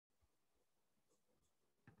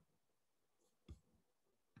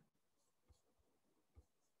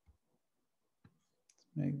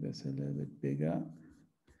make this a little bit bigger.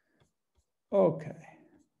 Okay,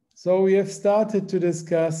 so we have started to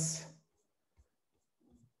discuss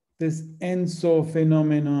this ENSO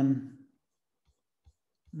phenomenon.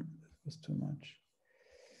 That was too much.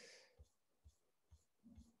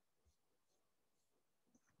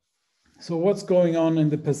 So what's going on in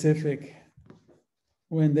the Pacific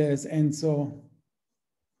when there's ENSO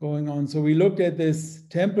going on? So we looked at this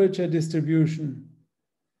temperature distribution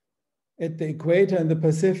at the equator in the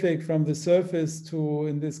Pacific from the surface to,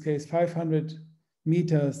 in this case, 500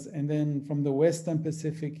 meters, and then from the Western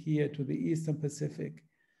Pacific here to the Eastern Pacific.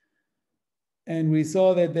 And we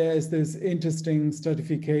saw that there is this interesting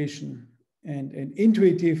stratification. And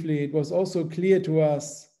intuitively, it was also clear to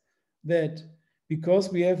us that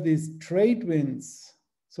because we have these trade winds,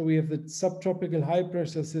 so we have the subtropical high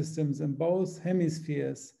pressure systems in both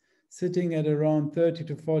hemispheres sitting at around 30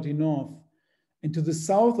 to 40 north. And to the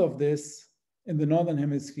south of this, in the northern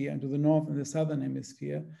hemisphere, and to the north in the southern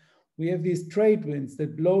hemisphere, we have these trade winds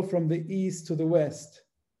that blow from the east to the west.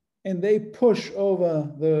 And they push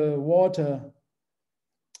over the water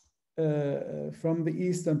from the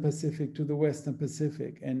Eastern Pacific to the Western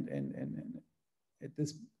Pacific. And at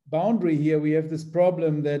this boundary here, we have this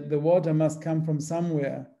problem that the water must come from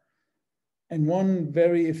somewhere. And one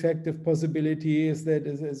very effective possibility is that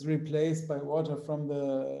it is replaced by water from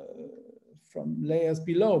layers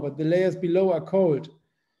below, but the layers below are cold.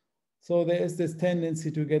 So there is this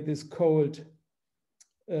tendency to get this cold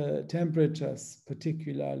temperatures,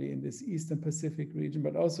 particularly in this Eastern Pacific region,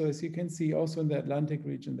 but also, as you can see, also in the Atlantic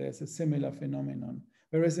region, there's a similar phenomenon.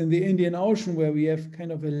 Whereas in the Indian Ocean, where we have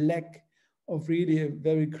kind of a lack of really a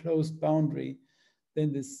very close boundary,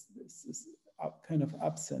 then this is kind of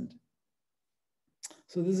absent.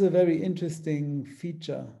 So this is a very interesting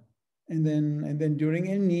feature. And then during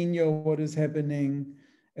El Niño, what is happening,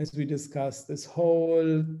 as we discussed, this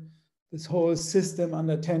whole system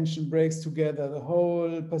under tension breaks together. The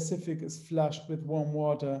whole Pacific is flushed with warm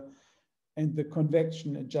water and the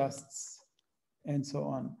convection adjusts and so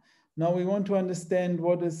on. Now we want to understand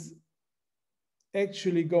what is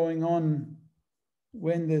actually going on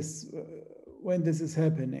when this is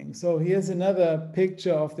happening. So here's another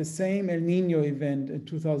picture of the same El Niño event in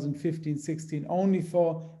 2015-16, only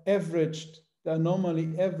for averaged, they're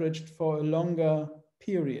normally averaged for a longer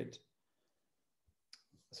period.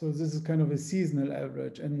 So this is kind of a seasonal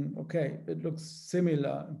average, and okay, it looks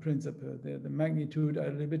similar in principle. The magnitude are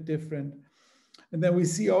a little bit different. And then we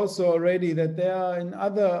see also already that there are in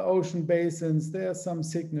other ocean basins, there are some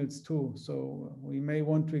signals too. So we may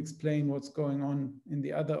want to explain what's going on in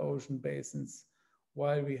the other ocean basins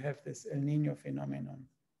while we have this El Niño phenomenon.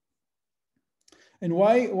 And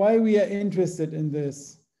why we are interested in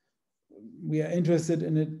this? We are interested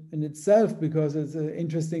in it in itself because it's an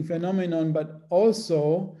interesting phenomenon, but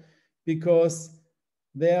also because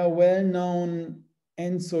there are well-known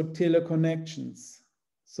ENSO teleconnections.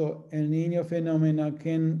 So El Niño phenomena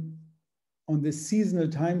can, on the seasonal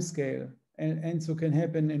timescale, and ENSO can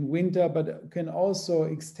happen in winter, but can also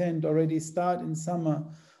extend, already start in summer,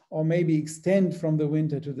 or maybe extend from the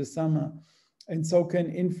winter to the summer. And so can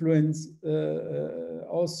influence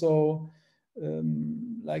also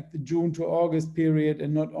like the June to August period,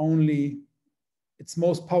 and not only, it's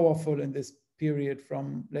most powerful in this period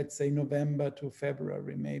from, let's say, November to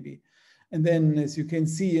February maybe. And then, as you can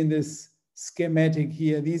see in this schematic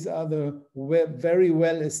here, these are the very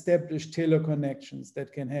well established teleconnections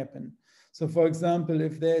that can happen. So for example,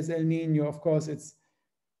 if there's El Niño, of course, it's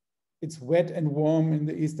wet and warm in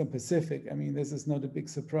the Eastern Pacific. I mean, this is not a big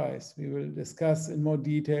surprise. We will discuss in more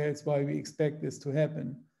details why we expect this to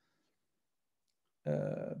happen.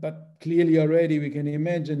 But clearly already we can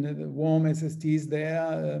imagine that the warm SSTs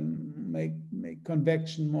there make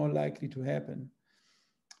convection more likely to happen.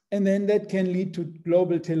 And then that can lead to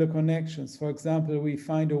global teleconnections. For example, we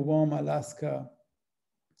find a warm Alaska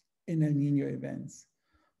in El Niño events.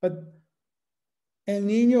 But El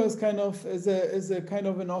Niño is kind of a kind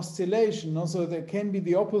of an oscillation. Also, there can be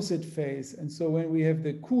the opposite phase. And so when we have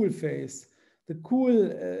the cool phase, the cool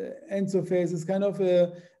ENSO phase is kind of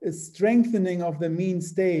a strengthening of the mean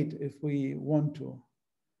state, if we want to.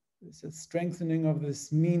 It's a strengthening of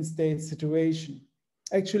this mean state situation.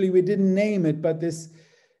 Actually, we didn't name it, but this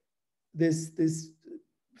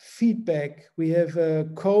feedback, we have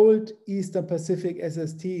cold Eastern Pacific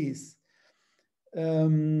SSTs.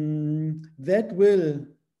 That will,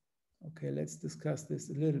 okay, let's discuss this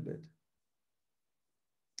a little bit.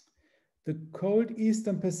 The cold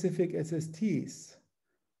Eastern Pacific SSTs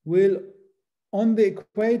will, on the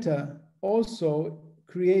equator, also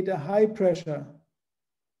create a high pressure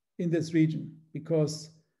in this region,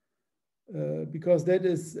 because because that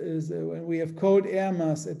is when we have cold air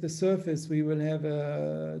mass at the surface, we will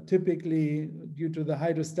have typically, due to the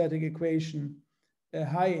hydrostatic equation, a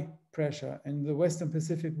high pressure. In the Western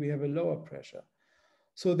Pacific, we have a lower pressure.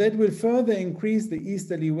 So that will further increase the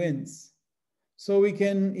easterly winds. So we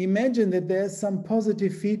can imagine that there's some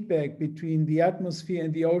positive feedback between the atmosphere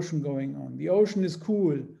and the ocean going on. The ocean is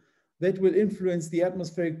cool. That will influence the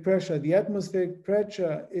atmospheric pressure. The atmospheric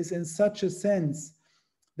pressure is in such a sense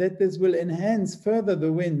that this will enhance further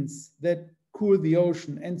the winds that cool the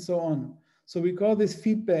ocean and so on. So we call this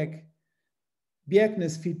feedback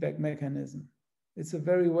Bjerknes feedback mechanism. It's a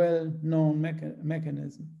very well-known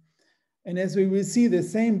mechanism. And as we will see, the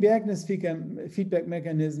same Bjerknes feedback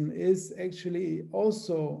mechanism is actually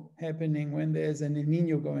also happening when there's an El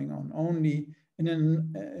Niño going on, only in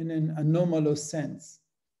an anomalous sense.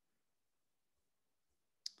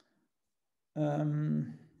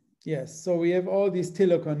 Yes, so we have all these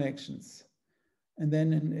teleconnections. And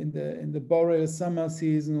then in the boreal summer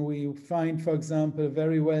season, we find, for example,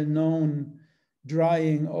 very well-known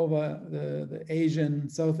drying over the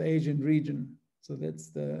South Asian region. So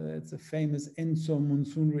that's a famous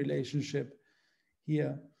ENSO-monsoon relationship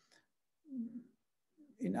here.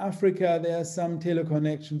 In Africa, there are some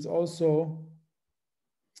teleconnections also.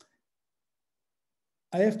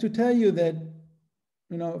 I have to tell you that,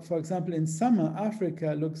 you know, for example, in summer,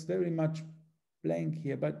 Africa looks very much blank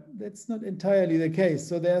here, but that's not entirely the case.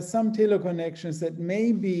 So there are some teleconnections that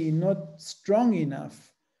may be not strong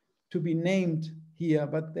enough to be named here,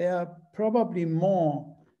 but there are probably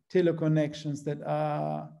more teleconnections that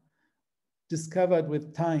are discovered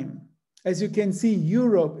with time. As you can see,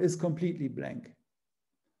 Europe is completely blank.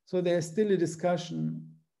 So there's still a discussion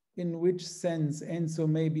in which sense ENSO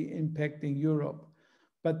may be impacting Europe.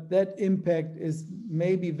 But that impact is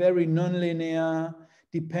maybe very nonlinear,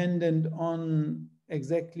 dependent on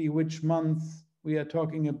exactly which month we are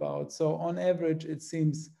talking about. So on average, it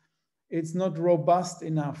seems it's not robust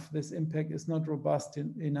enough. This impact is not robust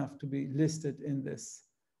enough to be listed in this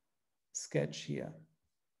sketch here.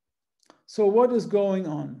 So what is going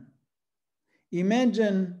on?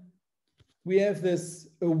 Imagine we have a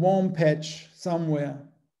warm patch somewhere.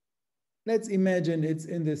 Let's imagine it's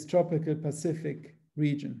in this tropical Pacific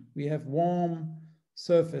region. We have warm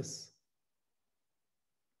surface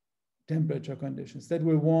temperature conditions that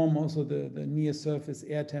will warm also the near surface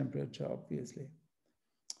air temperature, obviously.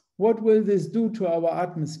 What will this do to our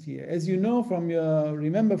atmosphere? As you know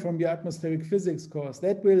remember from your atmospheric physics course,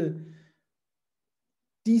 that will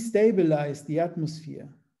destabilize the atmosphere.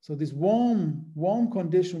 So this warm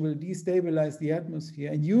condition will destabilize the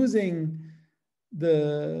atmosphere, and using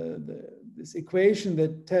this equation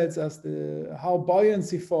that tells us how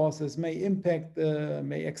buoyancy forces may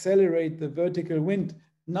accelerate the vertical wind.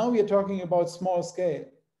 Now we are talking about small scale.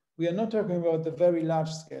 We are not talking about the very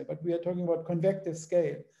large scale, but we are talking about convective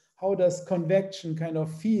scale. How does convection kind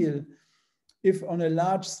of feel if on a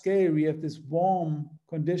large scale we have these warm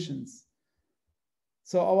conditions?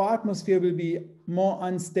 So our atmosphere will be more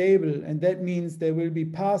unstable, and that means there will be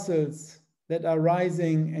parcels that are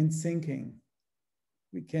rising and sinking.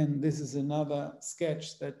 This is another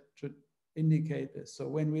sketch that should indicate this. So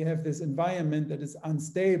when we have this environment that is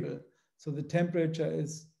unstable, so the temperature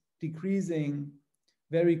is decreasing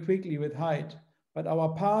very quickly with height, but our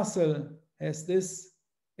parcel has this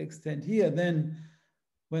extent here, then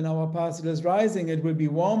when our parcel is rising, it will be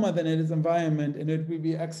warmer than its environment, and it will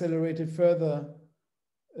be accelerated further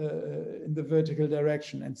in the vertical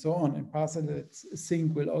direction and so on. And parcel that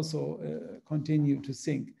sink will also continue to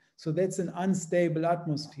sink. So that's an unstable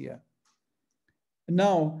atmosphere.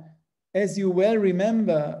 Now, as you well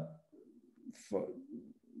remember,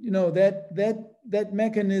 that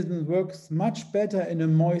mechanism works much better in a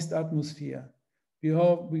moist atmosphere.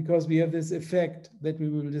 Because we have this effect that we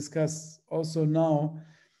will discuss also now,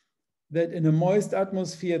 that in a moist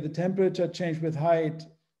atmosphere, the temperature change with height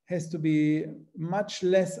has to be much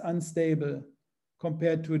less unstable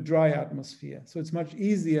compared to a dry atmosphere. So it's much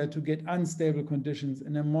easier to get unstable conditions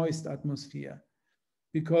in a moist atmosphere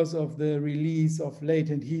because of the release of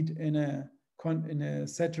latent heat in a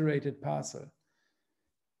saturated parcel.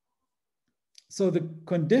 So the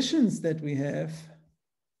conditions that we have,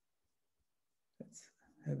 let's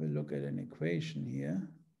have a look at an equation here.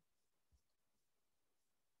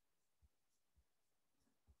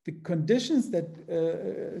 The conditions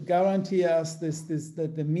that guarantee us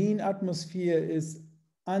that the mean atmosphere is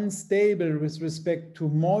unstable with respect to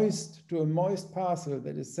a moist parcel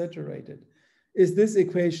that is saturated is this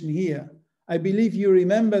equation here. I believe you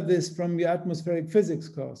remember this from your atmospheric physics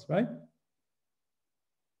course, right?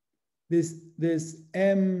 This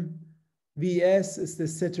m Vs is the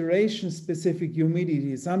saturation specific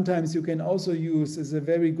humidity. Sometimes you can also use as a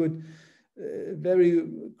very good, very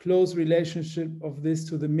close relationship of this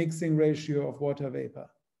to the mixing ratio of water vapor.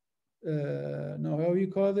 Now, how you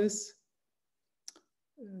call this?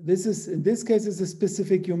 This is, in this case, is a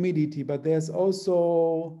specific humidity, but there's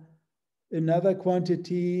also another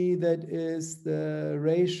quantity that is the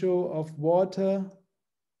ratio of water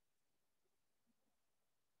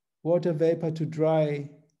vapor to dry,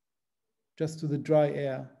 just to the dry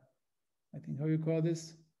air. I think, how you call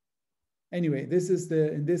this? Anyway, this is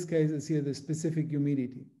the, in this case, is here the specific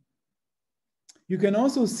humidity. You can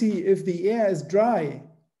also see if the air is dry.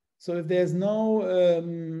 So if there's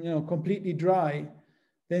no, completely dry,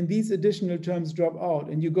 then these additional terms drop out.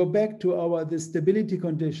 And you go back to the stability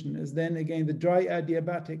condition is then again the dry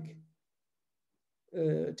adiabatic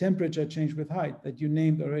temperature change with height that you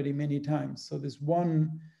named already many times. So this 1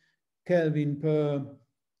 Kelvin per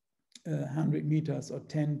 100 meters or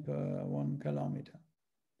 10 per 1 kilometer.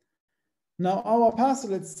 Now our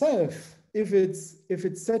parcel itself, if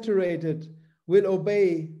it's saturated, will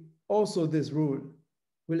obey also this rule,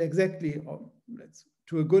 will exactly,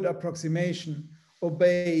 to a good approximation,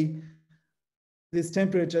 obey this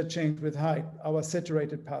temperature change with height, our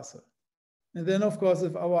saturated parcel. And then of course,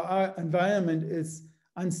 if our environment is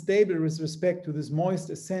unstable with respect to this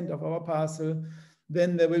moist ascent of our parcel,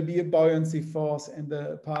 then there will be a buoyancy force and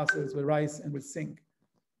the parcels will rise and will sink.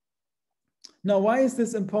 Now, why is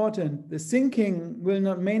this important? The sinking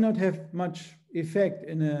may not have much effect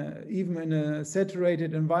even in a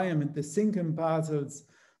saturated environment. The sinking parcels,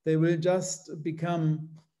 they will just become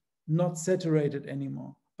not saturated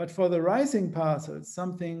anymore. But for the rising parcels,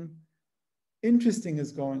 something interesting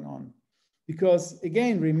is going on. Because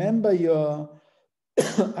again, remember your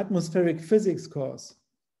atmospheric physics course.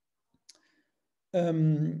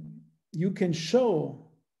 You can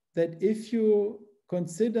show that if you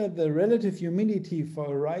consider the relative humidity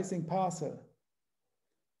for a rising parcel,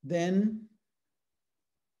 then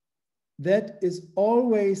that is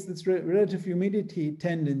always, this relative humidity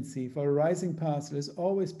tendency for a rising parcel is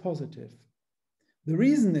always positive. The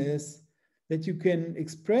reason is that you can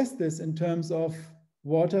express this in terms of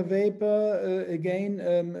water vapor,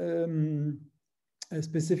 a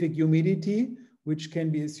specific humidity, which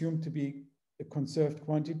can be assumed to be a conserved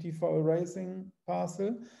quantity for a rising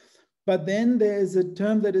parcel. But then there is a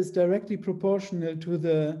term that is directly proportional to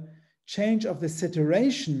the change of the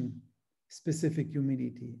saturation specific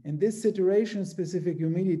humidity. And this saturation specific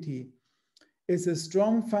humidity is a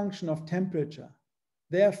strong function of temperature.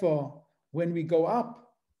 Therefore, when we go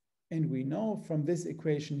up, and we know from this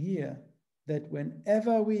equation here, that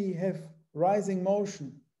whenever we have rising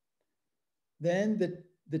motion, then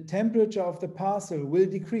the temperature of the parcel will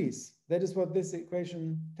decrease. That is what this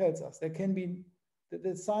equation tells us. There can be,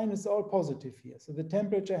 the sign is all positive here. So the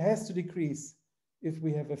temperature has to decrease if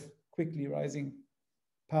we have a quickly rising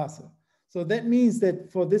parcel. So that means that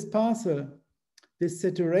for this parcel, this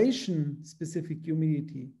saturation specific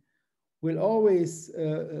humidity will always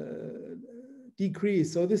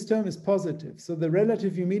decrease. So this term is positive. So the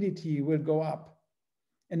relative humidity will go up.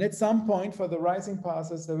 And at some point for the rising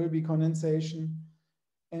parcels, there will be condensation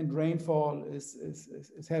and rainfall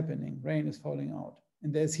is happening. Rain is falling out.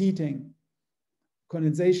 And there's heating,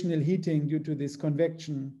 condensational heating due to these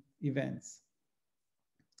convection events.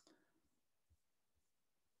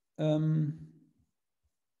 Do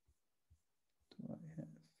I have?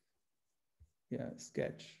 Yeah,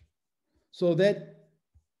 sketch. So that,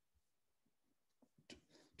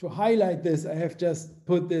 to highlight this, I have just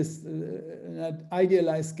put this an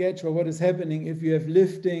idealized sketch for what is happening if you have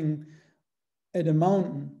lifting at a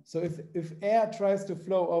mountain. So if air tries to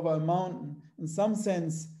flow over a mountain, in some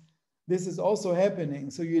sense, this is also happening.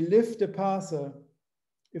 So you lift a parcel.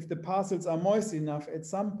 If the parcels are moist enough, at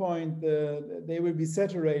some point they will be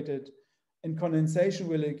saturated and condensation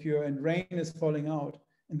will occur and rain is falling out.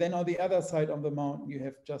 And then on the other side of the mountain, you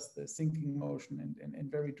have just the sinking motion and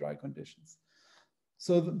very dry conditions.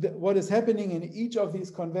 So what is happening in each of these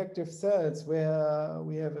convective cells where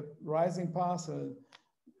we have a rising parcel,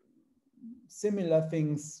 similar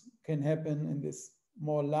things can happen in this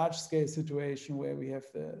more large scale situation where we have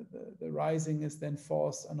the rising is then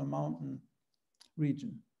forced on a mountain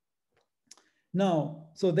region. Now,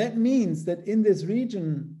 so that means that in this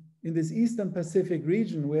region, in this Eastern Pacific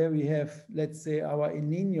region where we have, let's say, our El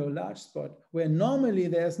Niño large spot, where normally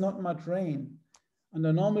there's not much rain,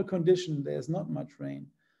 under normal condition, there's not much rain,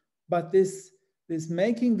 but this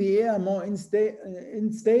making the air more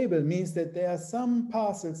unstable means that there are some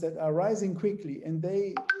parcels that are rising quickly and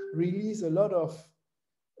they release a lot of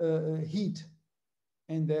heat.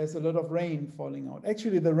 and there's a lot of rain falling out.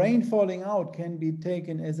 Actually, the rain falling out can be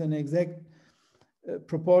taken as an exact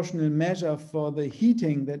proportional measure for the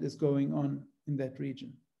heating that is going on in that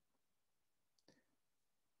region.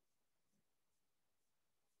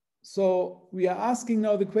 So we are asking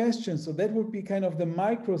now the question, so that would be kind of the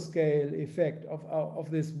micro scale effect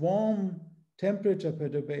of this warm temperature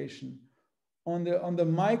perturbation on the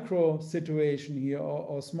micro situation here,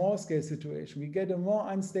 or small scale situation. We get a more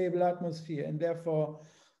unstable atmosphere, and therefore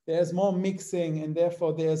there's more mixing, and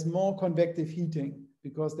therefore there's more convective heating,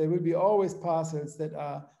 because there will be always parcels that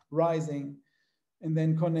are rising and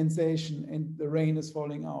then condensation and the rain is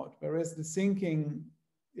falling out. Whereas the sinking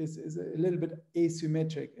is a little bit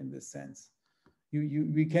asymmetric in this sense.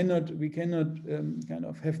 We cannot kind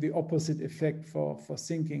of have the opposite effect for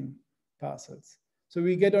sinking parcels. So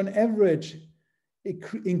we get on average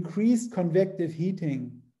increased convective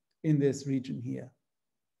heating in this region here.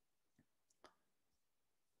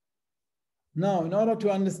 Now, in order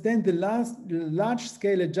to understand the large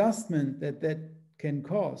scale adjustment that can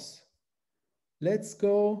cause, let's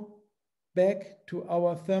go back to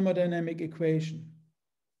our thermodynamic equation.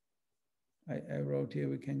 I wrote here,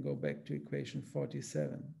 we can go back to equation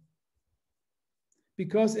 47.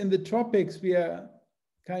 Because in the tropics, we are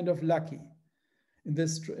kind of lucky. In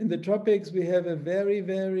the tropics, we have a very,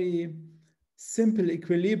 very simple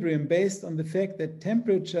equilibrium based on the fact that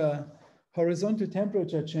horizontal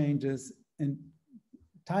temperature changes and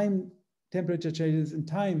temperature changes in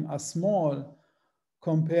time are small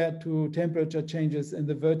compared to temperature changes in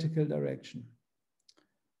the vertical direction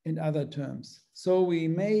in other terms. So we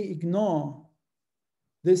may ignore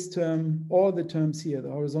this term, all the terms here, the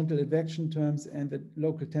horizontal advection terms and the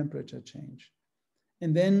local temperature change.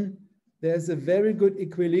 And then there's a very good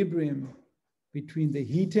equilibrium between the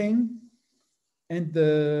heating and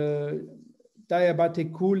the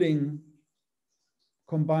diabatic cooling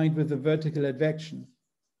combined with the vertical advection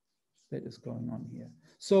that is going on here.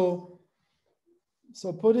 So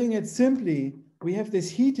putting it simply, we have this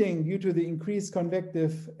heating due to the increased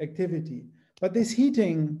convective activity. But this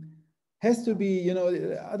heating has to be,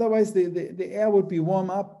 otherwise the air would be warm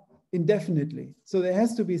up indefinitely. So there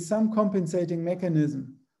has to be some compensating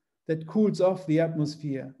mechanism that cools off the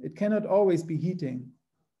atmosphere. It cannot always be heating.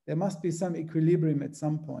 There must be some equilibrium at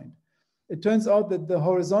some point. It turns out that the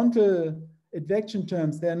horizontal advection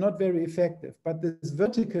terms, they are not very effective, but this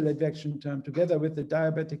vertical advection term together with the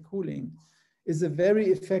diabatic cooling is a very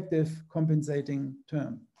effective compensating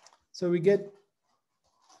term. So we get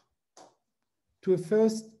to a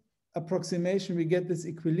first approximation, we get this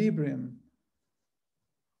equilibrium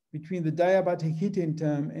between the diabatic heating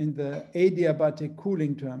term and the adiabatic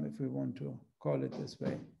cooling term, if we want to call it this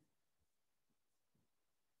way.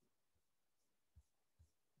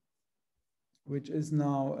 Which is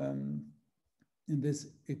now in this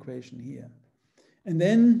equation here. And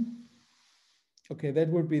then, okay, that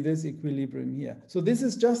would be this equilibrium here. So this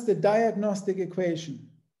is just a diagnostic equation.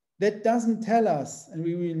 That doesn't tell us, and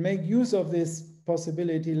we will make use of this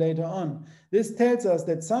possibility later on. This tells us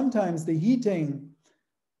that sometimes the heating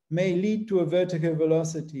may lead to a vertical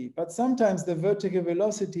velocity, but sometimes the vertical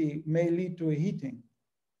velocity may lead to a heating.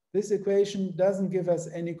 This equation doesn't give us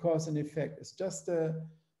any cause and effect. It's just an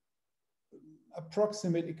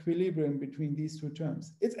approximate equilibrium between these two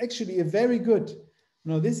terms. It's actually a very good,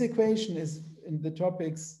 this equation is in the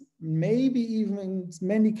tropics, maybe even in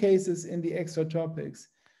many cases in the extratropics.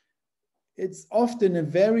 It's often a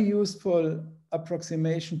very useful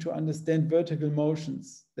approximation to understand vertical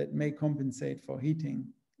motions that may compensate for heating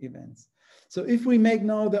events. So if we make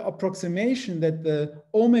now the approximation that the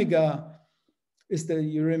omega is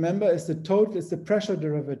you remember, is the pressure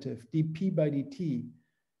derivative, dP by dt.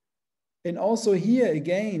 And also here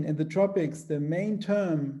again, in the tropics, the main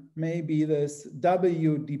term may be this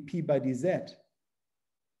W dP by dz.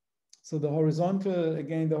 So the horizontal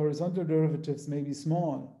derivatives may be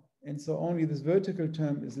small. And so only this vertical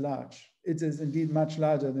term is large. It is indeed much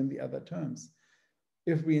larger than the other terms.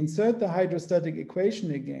 If we insert the hydrostatic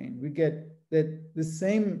equation again, we get that the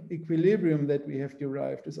same equilibrium that we have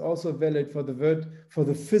derived is also valid for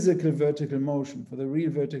the physical vertical motion, for the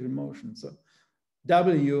real vertical motion. So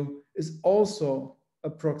W is also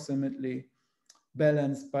approximately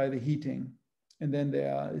balanced by the heating. And then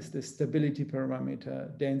there is the stability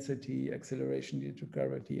parameter, density, acceleration due to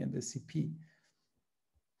gravity, and the CP.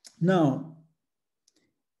 Now,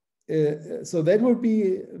 so that would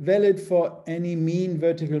be valid for any mean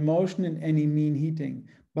vertical motion and any mean heating.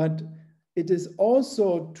 But it is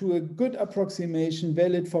also, to a good approximation,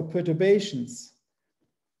 valid for perturbations,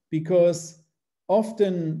 because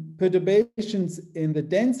often perturbations in the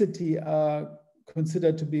density are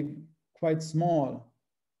considered to be quite small.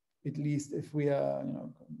 at least if we are,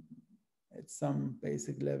 at some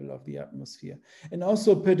basic level of the atmosphere. And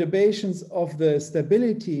also perturbations of the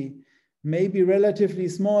stability may be relatively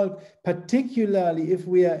small, particularly if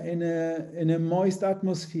we are in a moist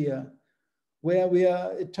atmosphere, where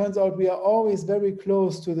it turns out we are always very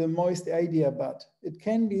close to the moist adiabat. It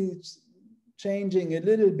can be changing a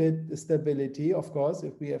little bit the stability, of course,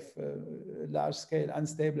 if we have a large-scale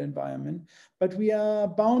unstable environment, but we are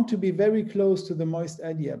bound to be very close to the moist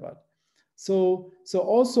adiabat. So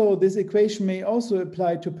also this equation may also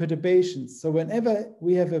apply to perturbations. So whenever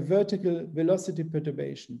we have a vertical velocity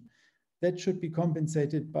perturbation, that should be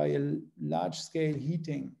compensated by a large-scale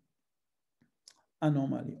heating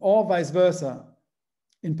anomaly, or vice versa.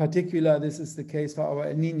 In particular, this is the case for our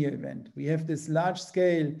El Niño event. We have this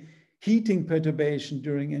large-scale heating perturbation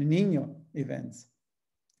during El Niño events,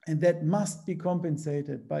 and that must be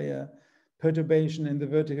compensated by a perturbation in the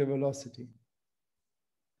vertical velocity.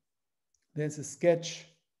 There's a sketch,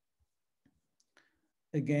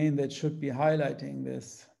 again, that should be highlighting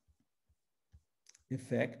this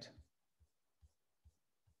effect.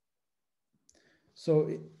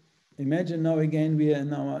 So imagine now again, we are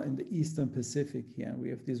now in the Eastern Pacific here. We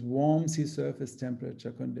have these warm sea surface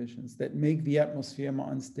temperature conditions that make the atmosphere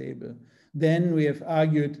more unstable. Then we have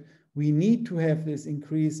argued we need to have this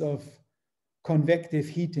increase of convective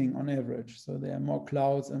heating on average. So there are more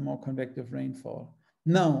clouds and more convective rainfall.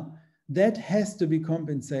 Now, that has to be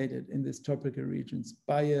compensated in these tropical regions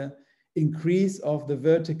by an increase of the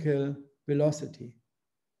vertical velocity.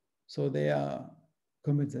 So they are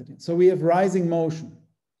compensating. So we have rising motion.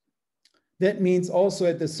 That means also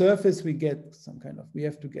at the surface we get we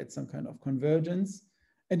have to get some kind of convergence.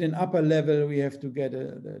 At an upper level, we have to get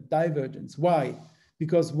the divergence. Why?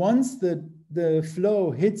 Because once the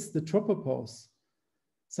flow hits the tropopause,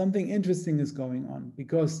 something interesting is going on,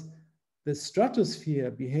 because the stratosphere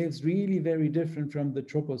behaves really very different from the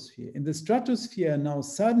troposphere. In the stratosphere now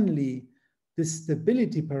suddenly the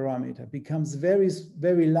stability parameter becomes very,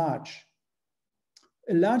 very large.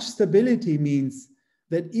 A large stability means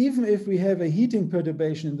that even if we have a heating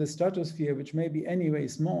perturbation in the stratosphere, which may be anyway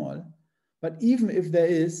small, but even if there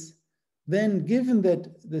is, then given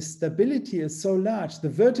that the stability is so large, the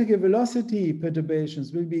vertical velocity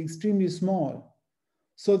perturbations will be extremely small.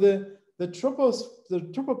 So the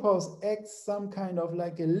tropopause acts some kind of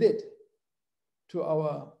like a lid to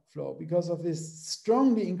our flow because of this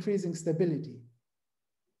strongly increasing stability.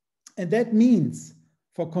 And that means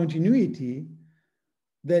for continuity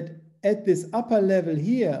that at this upper level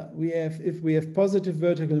here, if we have positive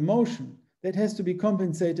vertical motion, that has to be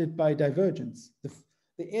compensated by divergence.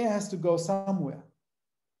 The air has to go somewhere.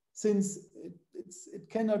 Since it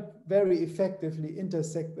cannot very effectively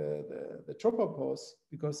intersect the tropopause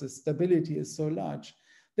because the stability is so large,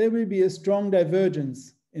 there will be a strong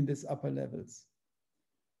divergence in these upper levels.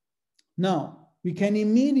 Now, we can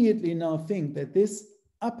immediately now think that this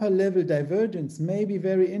upper level divergence may be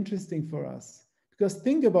very interesting for us, because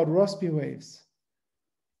think about Rossby waves.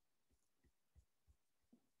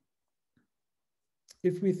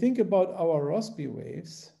 If we think about our Rossby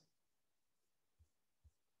waves,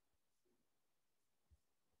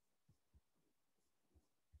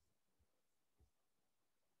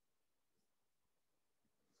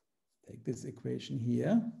 take this equation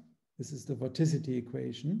here. This is the vorticity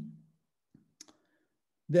equation.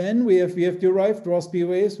 Then we have derived Rossby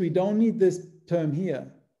waves. We don't need this term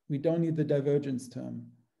here. We don't need the divergence term,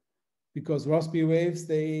 because Rossby waves,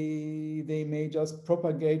 they may just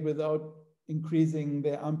propagate without increasing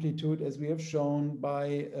their amplitude, as we have shown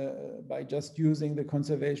by just using the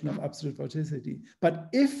conservation of absolute vorticity. But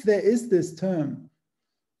if there is this term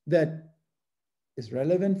that is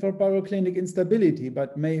relevant for baroclinic instability,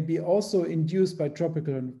 but may be also induced by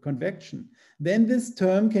tropical convection, then this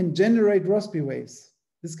term can generate Rossby waves.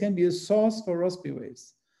 This can be a source for Rossby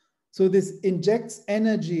waves. So this injects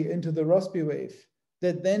energy into the Rossby wave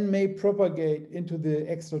that then may propagate into the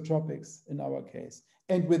extratropics in our case.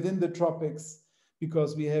 And within the tropics,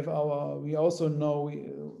 because we also know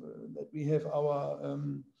that we have our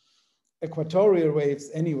equatorial waves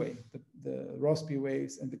anyway, the Rossby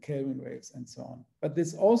waves and the Kelvin waves and so on. But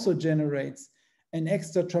this also generates an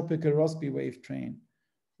extratropical Rossby wave train,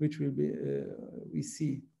 which will be, we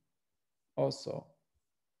see also.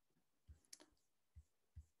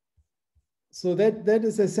 So that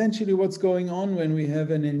is essentially what's going on when we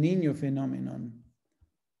have an El Niño phenomenon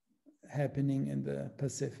happening in the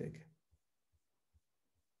Pacific.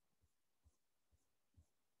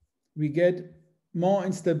 We get more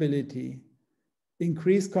instability,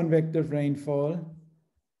 increased convective rainfall,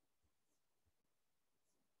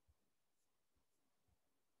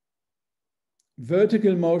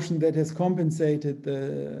 vertical motion that has compensated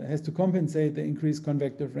has to compensate the increased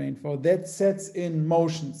convective rainfall. That sets in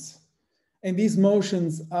motions. And these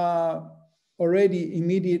motions are already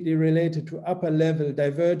immediately related to upper level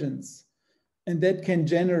divergence. And that can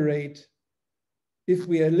generate, if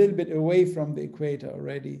we are a little bit away from the equator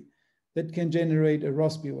already, that can generate a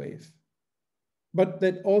Rossby wave. But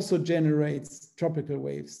that also generates tropical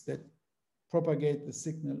waves that propagate the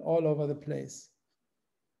signal all over the place.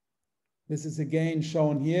 This is again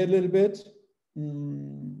shown here a little bit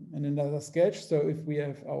in another sketch. So if we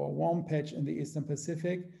have our warm patch in the Eastern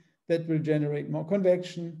Pacific, that will generate more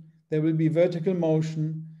convection, there will be vertical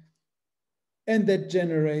motion, and that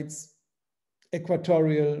generates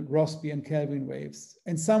equatorial Rossby and Kelvin waves.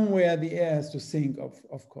 And somewhere the air has to sink,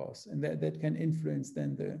 of course, and that can influence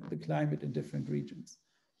then the climate in different regions.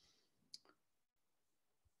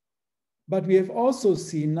 But we have also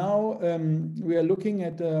seen now, we are looking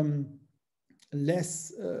at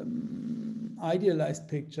less idealized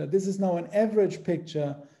picture. This is now an average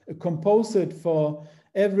picture, a composite for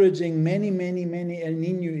averaging many El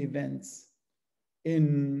Nino events.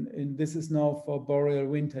 This is now for boreal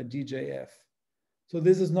winter, DJF. So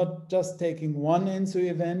this is not just taking one ENSO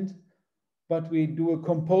event, but we do a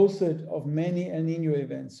composite of many El Nino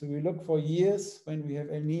events. So we look for years when we have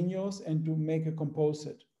El Ninos and to make a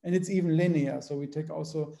composite. And it's even linear. So we take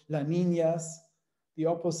also La Niñas, the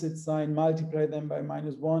opposite sign, multiply them by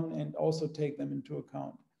 -1 and also take them into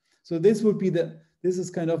account. So this would be this is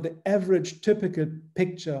kind of the average typical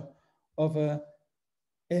picture of a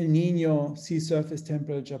El Nino sea surface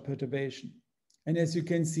temperature perturbation. And as you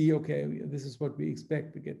can see, okay, this is what we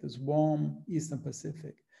expect. We get this warm Eastern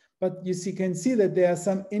Pacific. But you can see that there are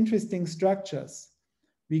some interesting structures.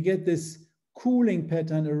 We get this cooling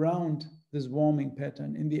pattern around this warming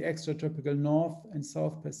pattern in the extratropical North and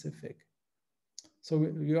South Pacific. So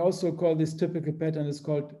we also call this typical pattern, it's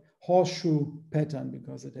called horseshoe pattern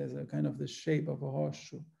because it has a kind of the shape of a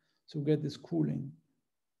horseshoe. So we get this cooling.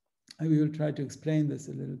 And we will try to explain this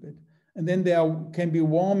a little bit. And then there can be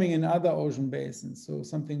warming in other ocean basins. So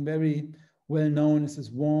something very well known is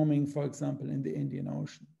this warming, for example, in the Indian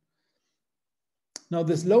Ocean. Now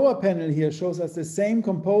this lower panel here shows us the same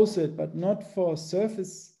composite, but not for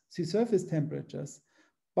sea surface temperatures,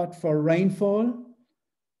 but for rainfall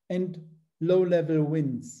and low-level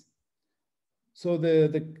winds. So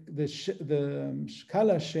the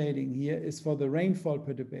color shading here is for the rainfall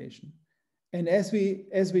perturbation. And as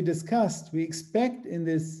we discussed, we expect in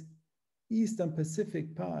this Eastern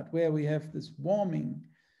Pacific part where we have this warming,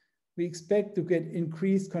 we expect to get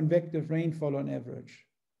increased convective rainfall on average.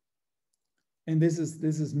 And this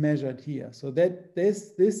is measured here. So that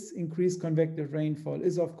this increased convective rainfall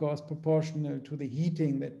is of course proportional to the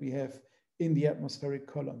heating that we have in the atmospheric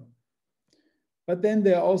column. But then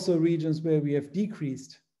there are also regions where we have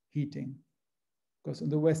decreased heating, because in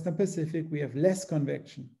the Western Pacific, we have less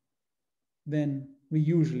convection than we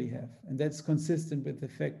usually have. And that's consistent with the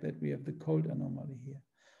fact that we have the cold anomaly here.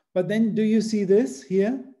 But then do you see this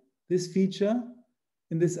here, this feature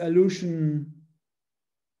in this Aleutian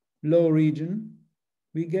low region?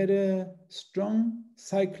 We get a strong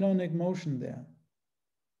cyclonic motion there.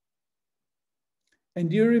 And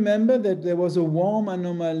do you remember that there was a warm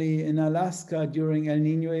anomaly in Alaska during El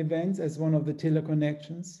Nino events as one of the Tiller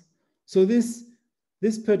connections? So this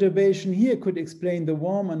perturbation here could explain the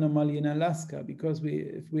warm anomaly in Alaska, because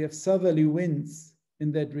if we have southerly winds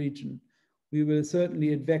in that region, we will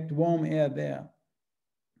certainly advect warm air there.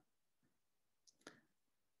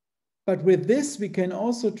 But with this, we can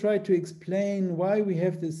also try to explain why we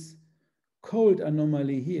have this cold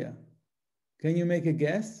anomaly here. Can you make a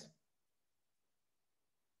guess?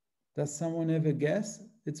 Does someone have a guess?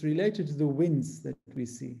 It's related to the winds that we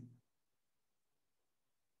see.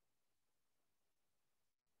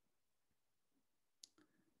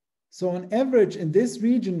 So on average in this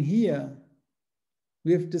region here,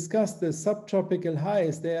 we have discussed the subtropical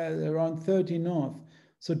highs, they are around 30 north.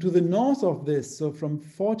 So to the north of this, so from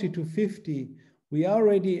 40 to 50, we are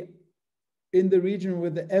already in the region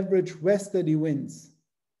with the average westerly winds.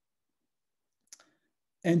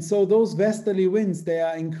 And so those westerly winds, they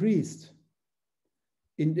are increased.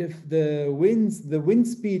 And if the wind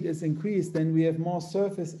speed is increased, then we have more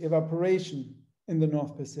surface evaporation in the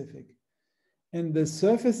North Pacific. And the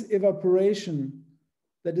surface evaporation,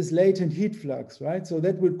 that is latent heat flux, right? So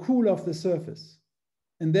that will cool off the surface.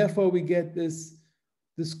 And therefore we get this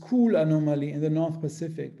cool anomaly in the North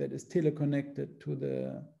Pacific that is teleconnected to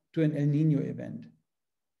an El Nino event.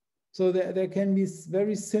 So there can be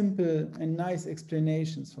very simple and nice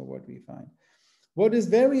explanations for what we find. What is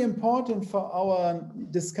very important for our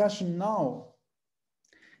discussion now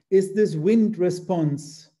is this wind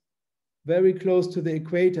response very close to the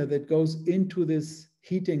equator that goes into this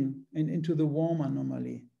heating and into the warm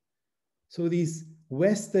anomaly. So these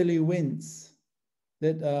westerly winds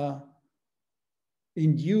that are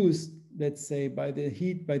induced, let's say, by the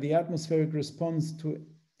heat, by the atmospheric response to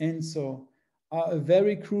ENSO, are a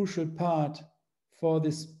very crucial part for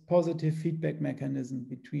this positive feedback mechanism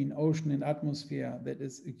between ocean and atmosphere that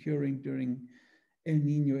is occurring during El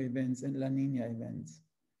Nino events and La Nina events.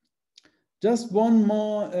 Just one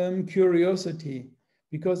more curiosity,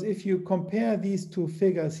 because if you compare these two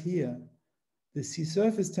figures here, the sea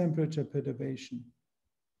surface temperature perturbation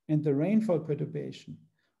and the rainfall perturbation,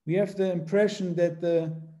 we have the impression that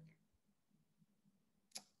the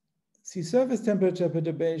sea surface temperature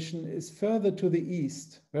perturbation is further to the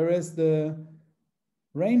east, whereas the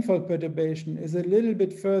rainfall perturbation is a little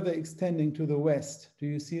bit further extending to the west. Do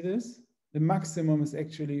you see this? The maximum is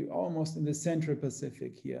actually almost in the central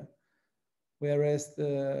Pacific here, whereas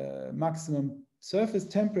the maximum surface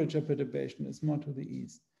temperature perturbation is more to the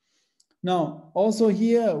east. Now, also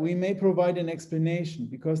here, we may provide an explanation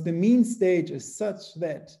because the mean stage is such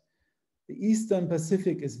that the Eastern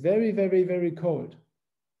Pacific is very, very, very cold.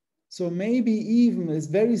 So maybe even is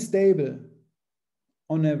very stable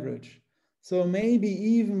on average. So maybe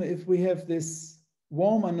even if we have this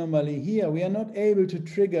warm anomaly here, we are not able to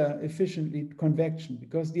trigger efficiently convection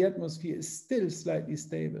because the atmosphere is still slightly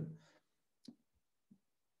stable,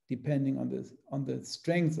 depending on the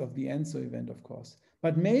strength of the ENSO event, of course.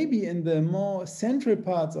 But maybe in the more central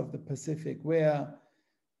parts of the Pacific where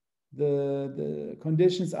the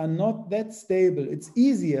conditions are not that stable, it's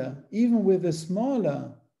easier, even with the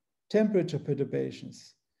smaller temperature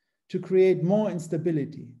perturbations, to create more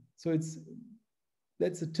instability. So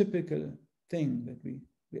that's a typical thing that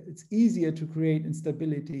it's easier to create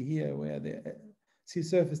instability here where the sea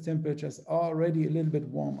surface temperatures are already a little bit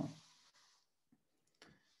warmer.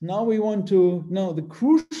 Now we want to know the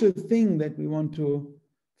crucial thing that we want to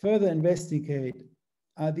further investigate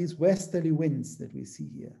are these westerly winds that we see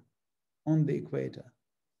here on the equator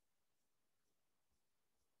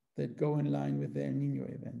that go in line with the El Nino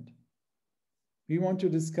event. We want to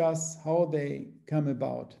discuss how they come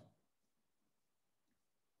about.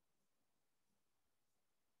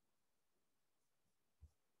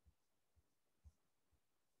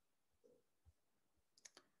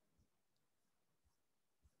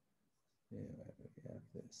 There we have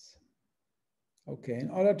this. Okay, in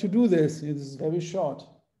order to do this, this is very short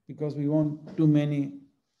because we won't do many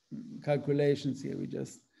calculations here. We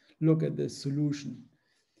just look at the solution.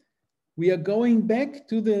 We are going back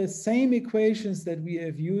to the same equations that we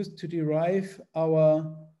have used to derive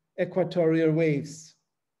our equatorial waves.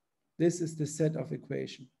 This is the set of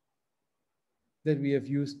equations that we have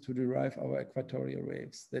used to derive our equatorial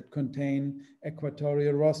waves that contain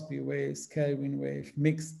equatorial Rossby waves, Kelvin wave,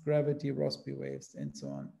 mixed gravity Rossby waves, and so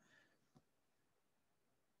on.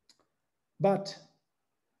 But,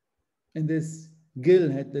 and this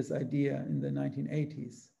Gill had this idea in the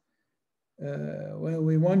 1980s, well,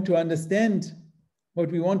 we want to understand, what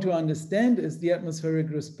we want to understand is the atmospheric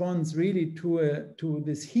response really to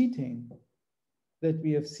this heating that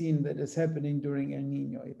we have seen that is happening during El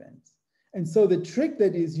Nino events. And so the trick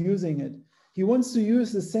that he's using it, he wants to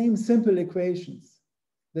use the same simple equations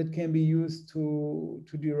that can be used to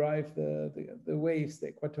derive the waves, the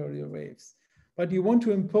equatorial waves. But you want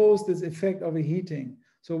to impose this effect of a heating.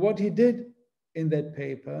 So what he did in that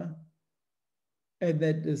paper, and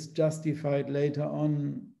that is justified later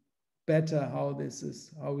on better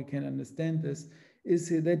how we can understand this, is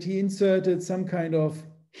that he inserted some kind of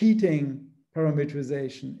heating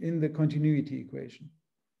parametrization in the continuity equation.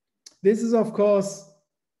 This is, of course,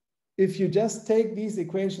 if you just take these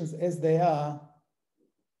equations as they are,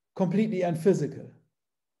 completely unphysical.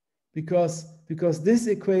 Because this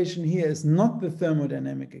equation here is not the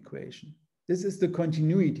thermodynamic equation. This is the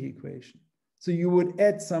continuity equation. So you would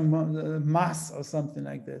add some mass or something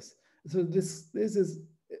like this. So this is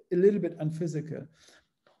a little bit unphysical.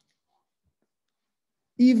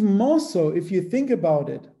 Even more so if you think about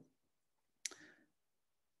it.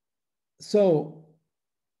 So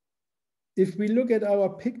if we look at our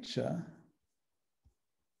picture,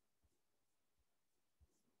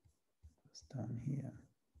 it's down here.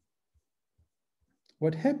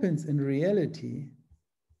 What happens in reality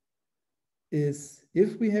is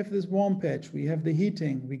if we have this warm patch, we have the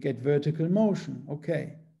heating, we get vertical motion.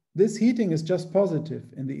 Okay, this heating is just positive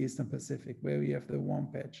in the Eastern Pacific where we have the warm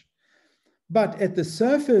patch. But at the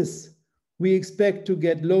surface, we expect to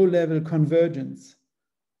get low-level convergence.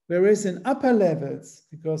 Whereas in upper levels,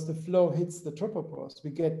 because the flow hits the tropopause, we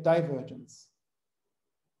get divergence.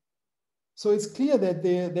 So it's clear that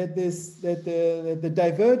the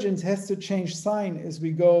divergence has to change sign as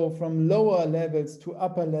we go from lower levels to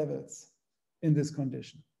upper levels in this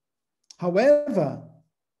condition. However,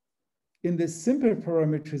 in this simple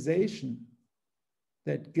parametrization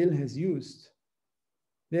that Gill has used,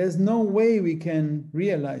 there's no way we can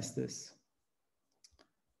realize this.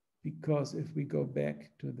 Because if we go back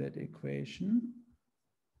to that equation,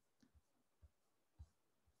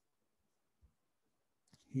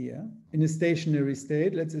 here, in a stationary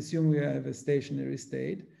state, let's assume we have a stationary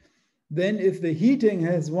state, then if the heating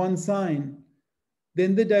has one sign,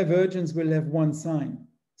 then the divergence will have one sign.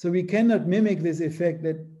 So we cannot mimic this effect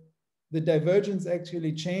that the divergence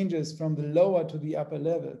actually changes from the lower to the upper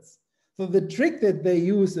levels. So the trick that they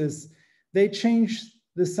use is they change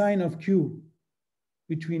the sign of Q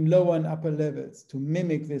between lower and upper levels to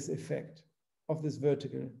mimic this effect of this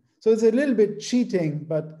vertical. So it's a little bit cheating,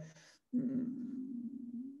 but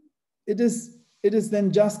it is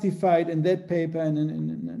then justified in that paper and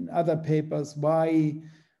in other papers why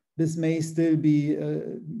this may still be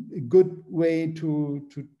a good way to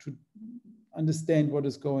understand what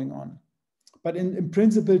is going on. But in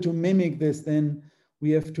principle, to mimic this, then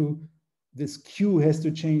we have to, this Q has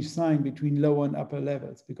to change sign between lower and upper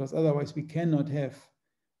levels, because otherwise we cannot have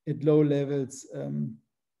at low levels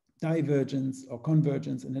divergence or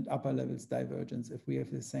convergence, and at upper levels divergence. If we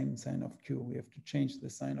have the same sign of Q, we have to change the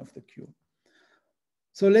sign of the Q.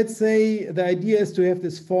 So let's say the idea is to have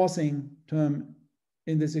this forcing term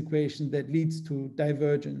in this equation that leads to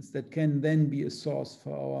divergence that can then be a source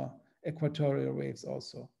for our equatorial waves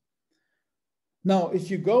also. Now,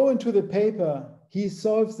 if you go into the paper, he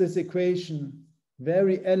solves this equation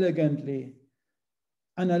very elegantly,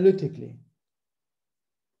 analytically.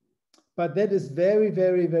 But that is very,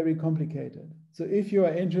 very, very complicated. So if you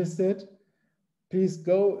are interested, please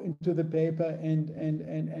go into the paper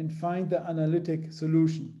and find the analytic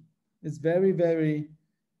solution. It's very, very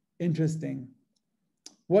interesting.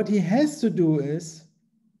 What he has to do is,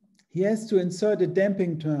 he has to insert a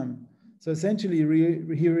damping term. So essentially,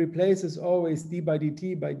 he replaces always d by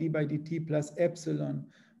dt plus epsilon,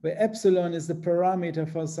 where epsilon is the parameter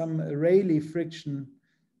for some Rayleigh friction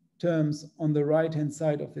terms on the right-hand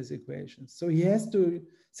side of this equation. So he has to,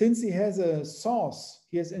 since he has a source,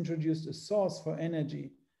 he has introduced a source for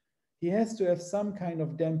energy, he has to have some kind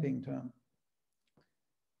of damping term.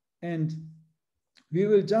 And we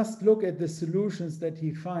will just look at the solutions that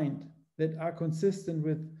he finds that are consistent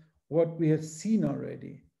with what we have seen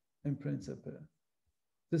already in principle.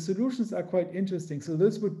 The solutions are quite interesting. So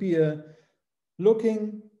this would be a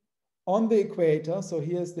looking on the equator. So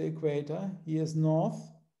here's the equator, here's north,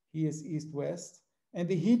 here's east-west, and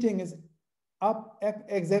the heating is up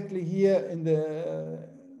exactly here in the,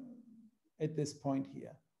 at this point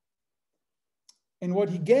here. And what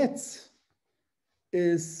he gets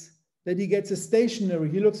is that he gets a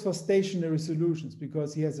stationary, he looks for stationary solutions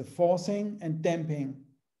because he has a forcing and damping.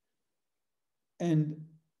 And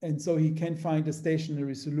so he can find a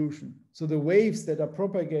stationary solution. So the waves that are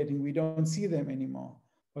propagating, we don't see them anymore,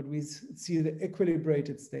 but we see the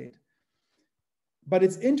equilibrated state. But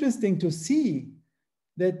it's interesting to see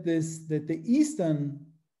that the eastern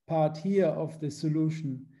part here of the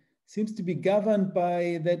solution seems to be governed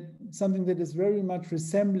by something that is very much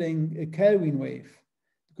resembling a Kelvin wave.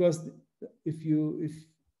 Because if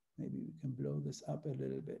maybe we can blow this up a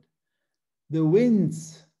little bit, the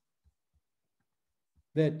winds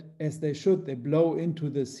that, as they should, they blow into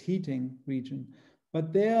this heating region,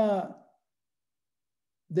 but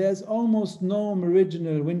there's almost no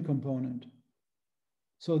meridional wind component.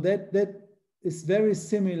 So that is very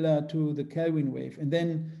similar to the Kelvin wave. And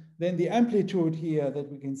then the amplitude here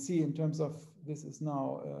that we can see in terms of, this is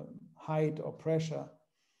now height or pressure,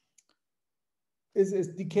 is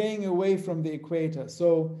decaying away from the equator.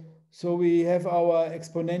 So we have our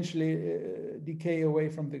exponentially decay away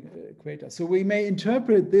from the equator. So we may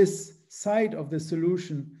interpret this side of the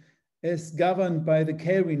solution as governed by the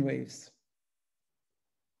Kelvin waves.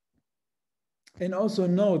 And also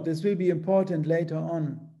note, this will be important later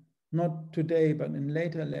on, not today, but in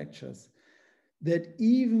later lectures, that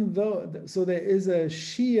even though, so there is a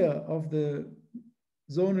shear of the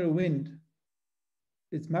zonal wind,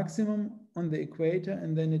 it's maximum on the equator,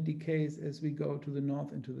 and then it decays as we go to the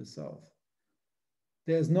north and to the south.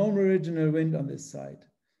 There's no meridional wind on this side.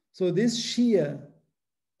 So this shear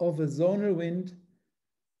of a zonal wind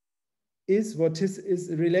is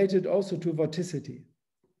related also to vorticity,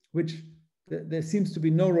 which there seems to be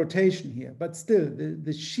no rotation here, but still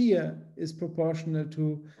the shear is proportional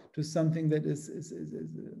to something that is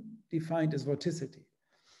defined as vorticity.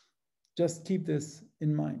 Just keep this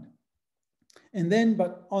in mind. And then,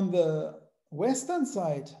 but on the western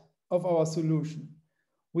side of our solution,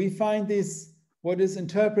 we find this, what is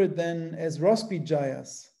interpreted then as Rossby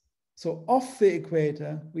gyres. So off the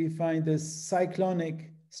equator, we find this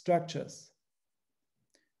cyclonic structures.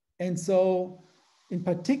 And so in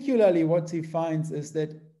particularly what he finds is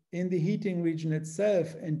that in the heating region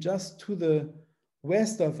itself and just to the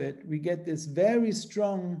west of it, we get this very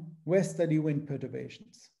strong westerly wind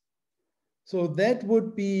perturbations. So that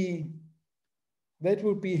would be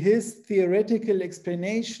his theoretical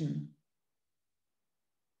explanation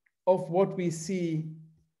of what we see,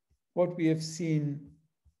 what we have seen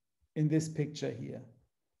in this picture here.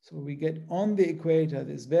 So we get on the equator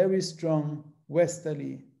this very strong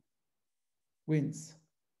westerly winds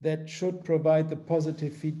that should provide the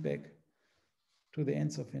positive feedback to the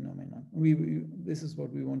ENSO phenomenon. This is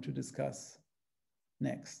what we want to discuss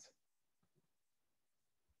next.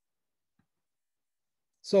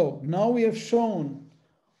 So now we have shown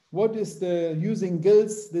what is using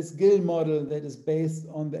this Gill model that is based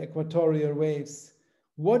on the equatorial waves,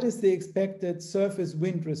 what is the expected surface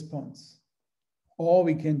wind response? Or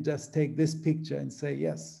we can just take this picture and say,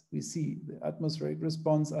 yes, we see the atmospheric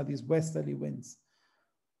response are these westerly winds.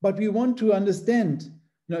 But we want to understand,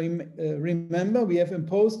 remember we have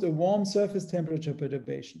imposed a warm surface temperature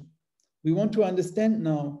perturbation. We want to understand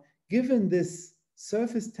now, given this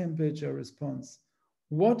surface temperature response,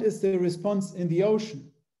 what is the response in the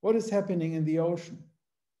ocean? What is happening in the ocean?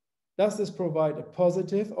 Does this provide a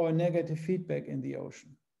positive or a negative feedback in the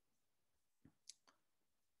ocean?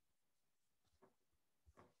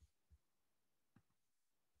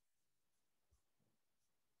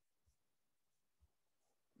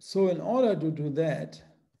 So in order to do that,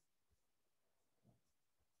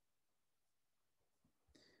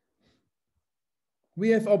 we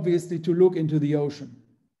have obviously to look into the ocean.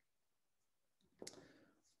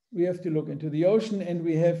 We have to look into the ocean, and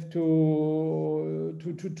we have to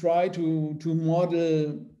try to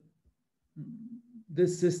model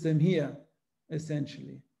this system here,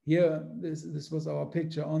 essentially. Here, this was our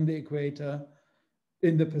picture on the equator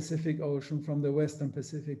in the Pacific Ocean, from the Western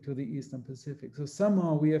Pacific to the Eastern Pacific. So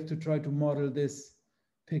somehow we have to try to model this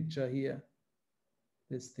picture here,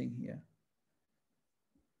 this thing here.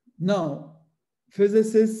 Now,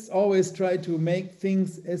 physicists always try to make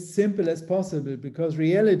things as simple as possible because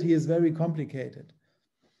reality is very complicated.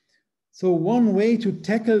 So one way to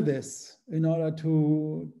tackle this in order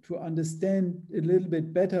to understand a little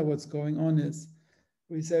bit better what's going on is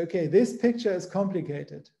we say, okay, this picture is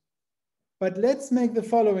complicated, but let's make the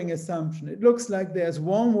following assumption. It looks like there's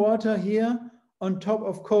warm water here on top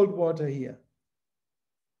of cold water here.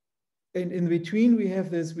 And in between we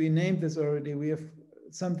have this, we named this already, we have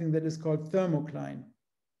something that is called thermocline,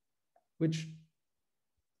 which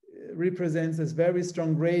represents this very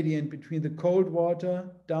strong gradient between the cold water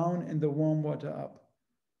down and the warm water up.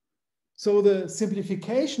 So the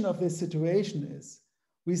simplification of this situation is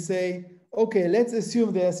we say, okay, let's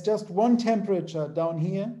assume there's just one temperature down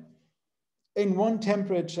here and one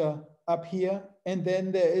temperature up here, and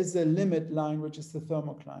then there is a limit line, which is the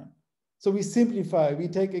thermocline. So we simplify, we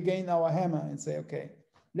take again our hammer and say, okay,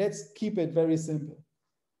 let's keep it very simple.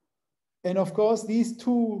 And of course, these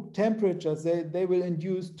two temperatures, they will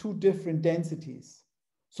induce two different densities.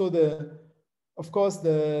 So of course,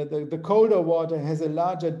 the colder water has a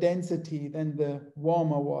larger density than the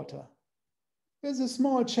warmer water. There's a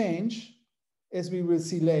small change, as we will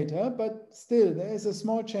see later, but still there is a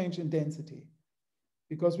small change in density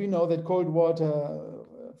because we know that cold water,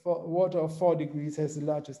 water of 4 degrees has the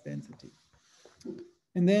largest density.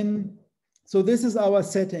 And then, so this is our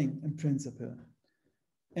setting in principle.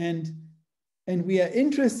 And we are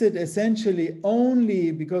interested essentially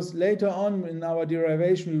only because later on in our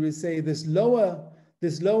derivation, we will say this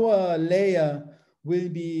lower layer will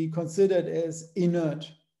be considered as inert.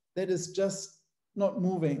 That is just not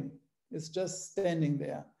moving. It's just standing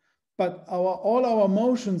there. But all our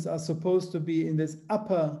motions are supposed to be in this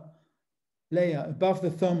upper layer above the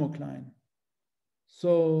thermocline.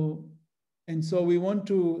 So we want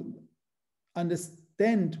to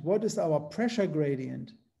understand what is our pressure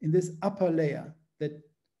gradient in this upper layer that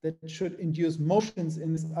should induce motions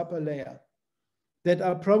in this upper layer that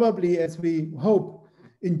are probably, as we hope,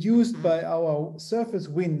 induced by our surface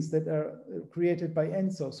winds that are created by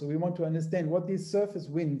ENSO. So we want to understand what these surface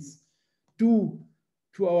winds do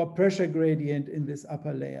to our pressure gradient in this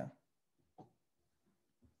upper layer.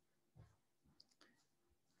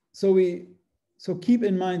 So keep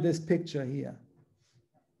in mind this picture here.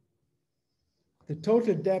 The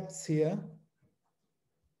total depths here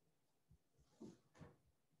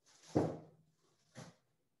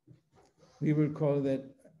we will call that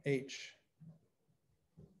H.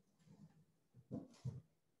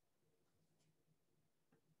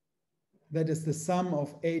 that is the sum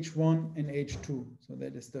of H1 and H2. So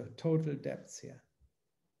that is the total depths here.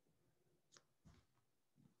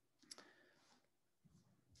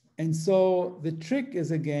 And so the trick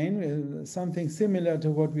is again something similar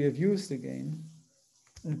to what we have used again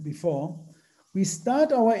before. We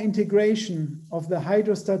start our integration of the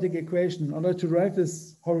hydrostatic equation in order to derive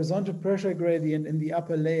this horizontal pressure gradient in the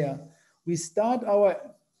upper layer. We start our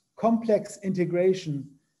complex integration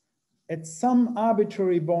at some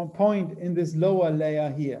arbitrary point in this lower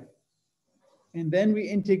layer here. And then we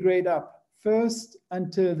integrate up first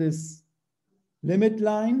until this limit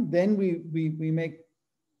line. Then we make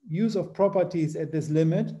use of properties at this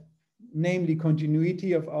limit, namely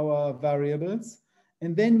continuity of our variables.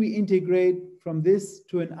 And then we integrate from this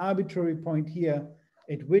to an arbitrary point here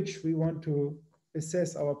at which we want to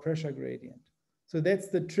assess our pressure gradient. So that's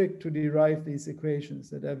the trick to derive these equations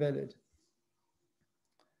that are valid.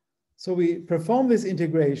 So we perform this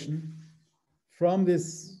integration from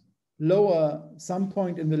this lower, some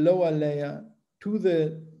point in the lower layer to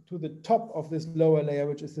the top of this lower layer,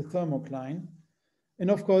 which is the thermocline. And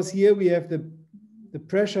of course, here we have the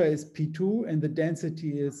pressure is P2 and the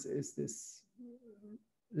density is this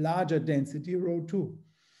larger density, rho 2.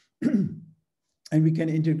 And we can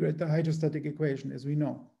integrate the hydrostatic equation, as we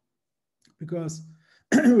know, because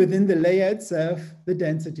within the layer itself, the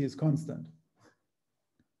density is constant.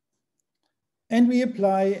 And we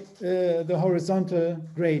apply the horizontal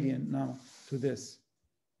gradient now to this.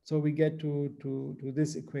 So we get to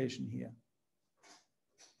this equation here.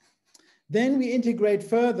 Then we integrate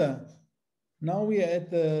further. Now we are at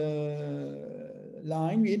the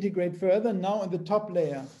line, we integrate further now in the top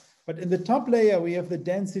layer. But in the top layer, we have the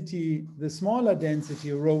density, the smaller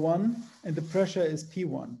density, rho 1, and the pressure is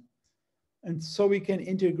P1. And so we can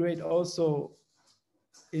integrate also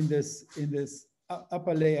in this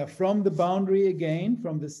upper layer from the boundary again,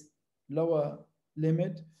 from this lower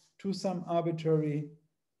limit to some arbitrary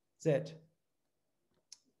Z,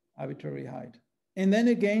 arbitrary height. And then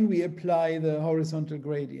again, we apply the horizontal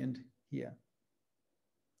gradient here.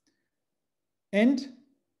 And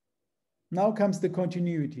now comes the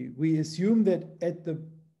continuity. We assume that at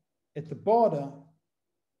the border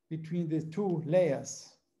between the two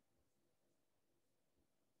layers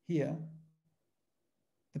here,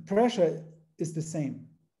 the pressure is the same.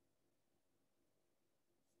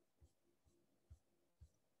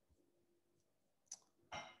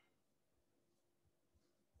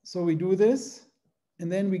 So we do this,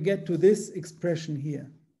 and then we get to this expression here.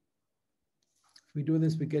 If we do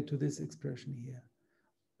this, we get to this expression here,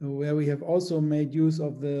 where we have also made use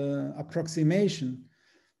of the approximation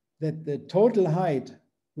that the total height,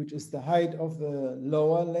 which is the height of the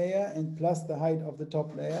lower layer and plus the height of the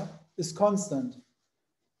top layer, is constant.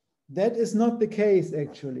 That is not the case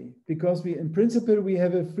actually, because in principle, we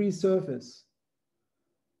have a free surface.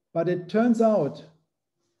 But it turns out,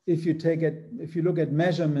 if you look at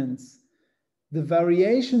measurements, the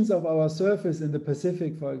variations of our surface in the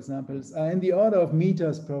Pacific, for example, are in the order of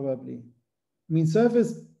meters probably. I mean,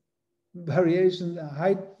 surface variation,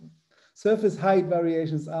 surface height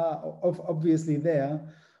variations are obviously there,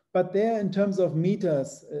 but they're in terms of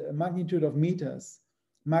meters, magnitude of meters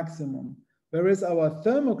maximum. Whereas our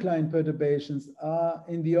thermocline perturbations are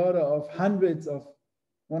in the order of hundreds of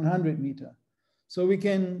 100 meter. So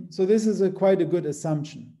this is quite a good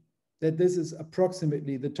assumption that this is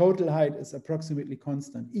approximately, the total height is approximately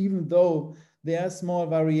constant, even though there are small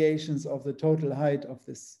variations of the total height of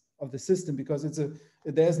the system, because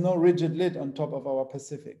there's no rigid lid on top of our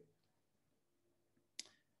Pacific.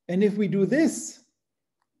 And if we do this,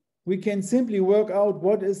 we can simply work out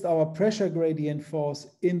what is our pressure gradient force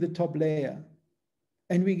in the top layer.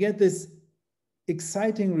 And we get this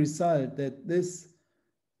exciting result that this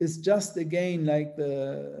is just again like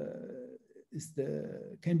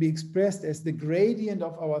can be expressed as the gradient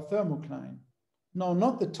of our thermocline. No,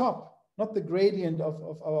 not the top, not the gradient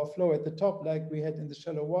of our flow at the top like we had in the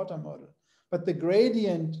shallow water model, but the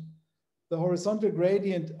gradient, the horizontal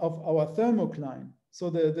gradient of our thermocline. So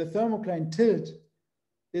the thermocline tilt,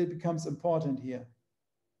 it becomes important here,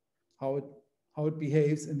 how it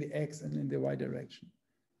behaves in the X and in the Y direction.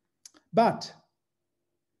 But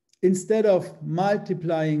instead of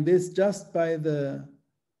multiplying this just by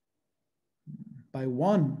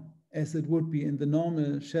 1, as it would be in the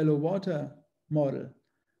normal shallow water model,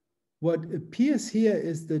 what appears here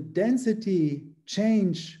is the density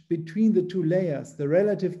change between the two layers, the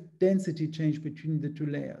relative density change between the two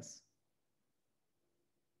layers.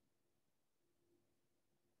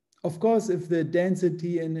 Of course, if the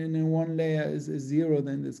density in one layer is 0,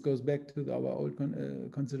 then this goes back to our old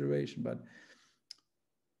consideration. But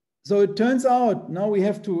So it turns out now we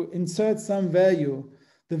have to insert some value.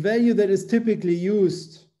 The value that is typically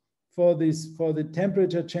used for the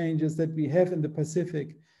temperature changes that we have in the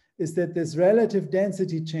Pacific is that this relative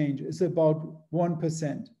density change is about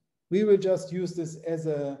 1%. We will just use this as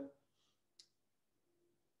a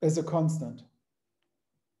constant.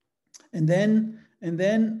 And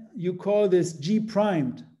then you call this G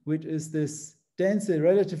primed, which is this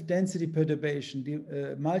relative density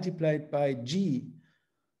perturbation multiplied by G.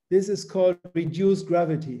 This is called reduced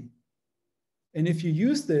gravity. And if you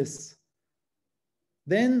use this,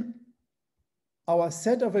 then our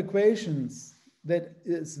set of equations that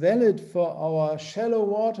is valid for our shallow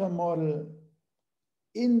water model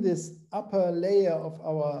in this upper layer of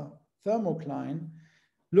our thermocline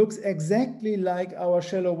looks exactly like our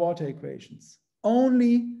shallow water equations,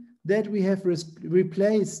 only that we have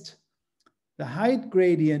replaced the height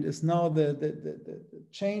gradient is now the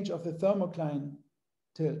change of the thermocline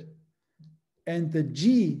tilt. And the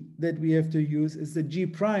G that we have to use is the G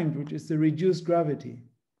primed, which is the reduced gravity.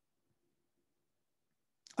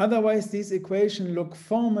 Otherwise, these equations look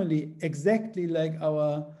formally exactly like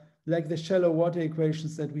the shallow water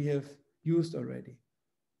equations that we have used already.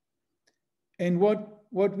 And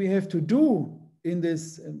what we have to do in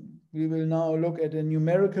this, we will now look at a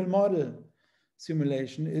numerical model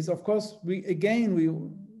simulation, is of course, we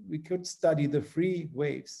could study the free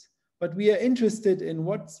waves, but we are interested in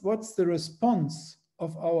what's the response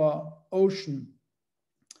of our ocean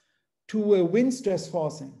to a wind stress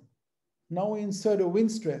forcing. Now we insert a wind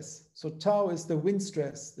stress. So tau is the wind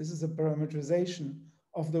stress. This is a parameterization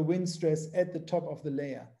of the wind stress at the top of the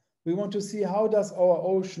layer. We want to see how does our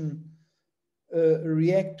ocean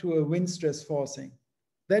react to a wind stress forcing.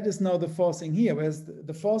 That is now the forcing here, whereas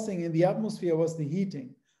the forcing in the atmosphere was the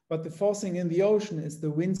heating, but the forcing in the ocean is the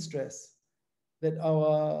wind stress that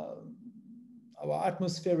our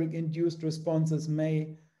atmospheric induced responses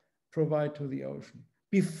may provide to the ocean.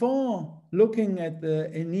 Before looking at the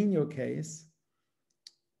El Niño case,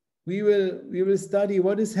 we will study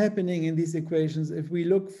what is happening in these equations if we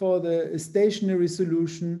look for the stationary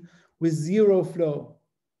solution with zero flow.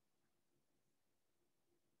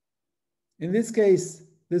 In this case,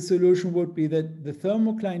 the solution would be that the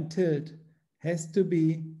thermocline tilt has to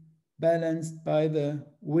be balanced by the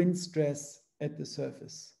wind stress at the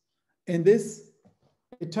surface. And this,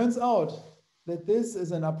 it turns out that this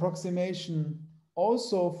is an approximation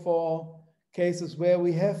also for cases where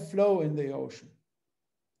we have flow in the ocean.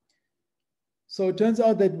 So it turns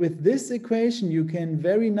out that with this equation, you can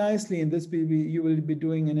very nicely, and this you will be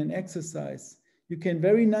doing in an exercise, you can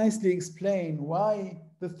very nicely explain why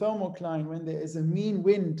the thermocline, when there is a mean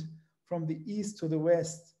wind from the east to the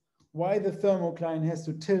west, why the thermocline has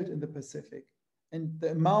to tilt in the Pacific. And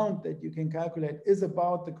the amount that you can calculate is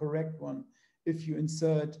about the correct one if you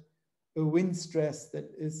insert a wind stress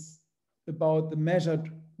that is about the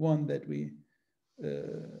measured one that we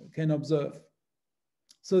can observe.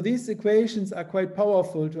 So these equations are quite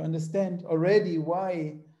powerful to understand already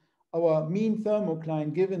why our mean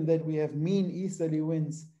thermocline, given that we have mean easterly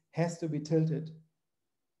winds, has to be tilted.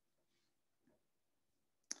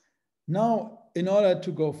 Now, in order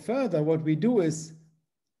to go further, what we do is,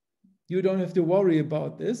 you don't have to worry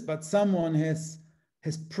about this, but someone has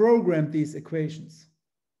programmed these equations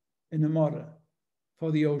in a model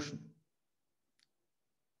for the ocean.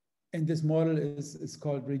 And this model is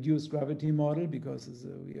called reduced gravity model because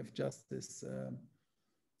we have just this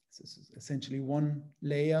is essentially one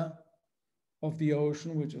layer of the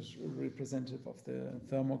ocean, which is representative of the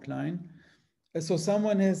thermocline. And so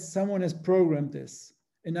someone has programmed this.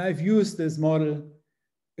 And I've used this model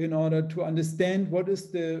in order to understand what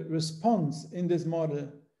is the response in this model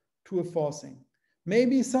to a forcing.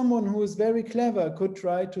 Maybe someone who is very clever could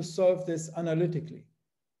try to solve this analytically.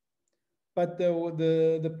 But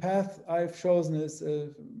the path I've chosen is,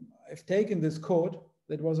 I've taken this code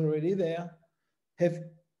that was already there, have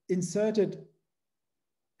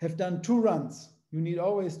done 2 runs. You need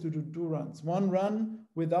always to do 2 runs. 1 run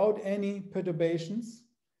without any perturbations,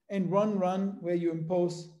 and 1 run where you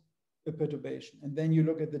impose a perturbation, and then you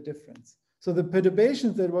look at the difference. So the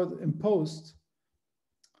perturbations that was imposed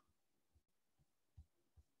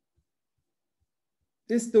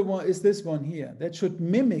is this one here. That should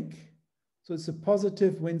mimic, so it's a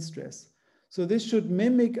positive wind stress. So this should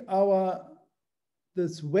mimic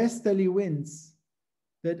this westerly winds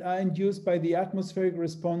that are induced by the atmospheric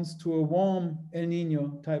response to a warm El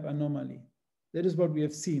Niño type anomaly. That is what we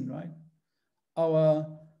have seen, right?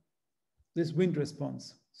 This wind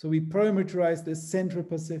response. So we parameterize this Central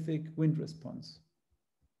Pacific wind response.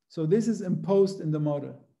 So this is imposed in the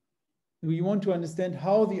model. We want to understand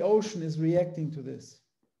how the ocean is reacting to this.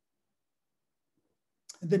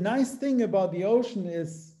 The nice thing about the ocean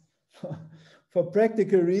is, for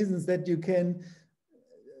practical reasons, that you can,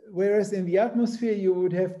 whereas in the atmosphere you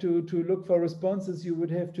would have to look for responses, you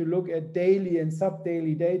would have to look at daily and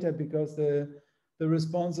sub-daily data because the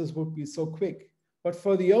responses would be so quick. But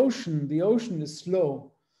for the ocean is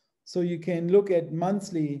slow. So you can look at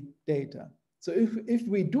monthly data. So if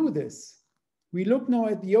we do this, we look now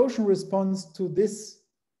at the ocean response to this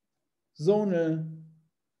zonal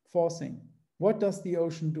forcing. What does the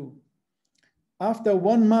ocean do? After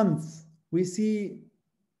 1 month, we see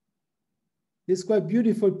this quite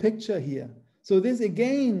beautiful picture here. So this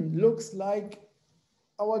again looks like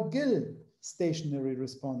our gill stationary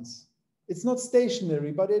response. It's not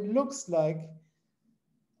stationary, but it looks like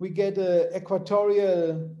we get an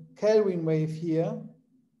equatorial Kelvin wave here,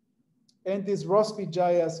 and this Rossby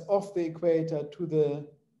gyres off the equator to the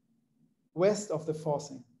west of the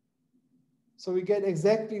forcing. So we get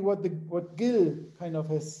exactly what Gill kind of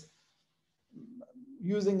has,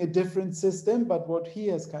 using a different system, but what he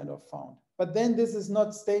has kind of found. But then this is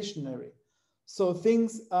not stationary. So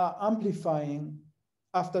things are amplifying.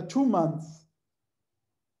 After 2 months,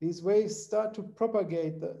 these waves start to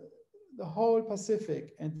propagate the whole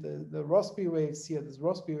Pacific, and the Rossby waves here, this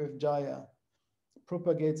Rossby wave gyre,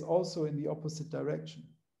 propagates also in the opposite direction.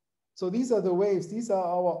 So these are the waves, these are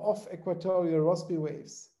our off-equatorial Rossby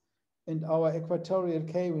waves and our equatorial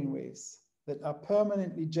Kelvin waves that are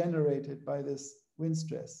permanently generated by this wind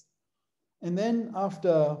stress. And then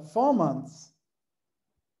after 4 months,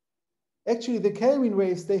 actually the Kelvin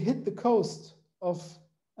waves, they hit the coast of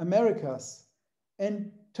Americas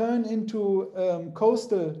and turn into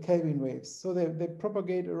coastal Kelvin waves. So they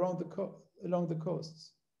propagate around along the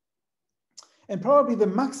coasts. And probably the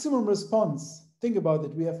maximum response, think about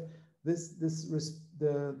it, we have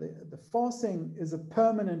the forcing is a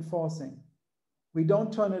permanent forcing. We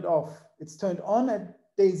don't turn it off. It's turned on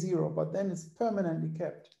at day 0, but then it's permanently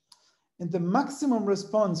kept. And the maximum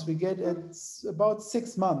response we get at about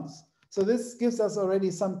 6 months. So this gives us already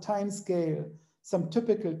some time scale, some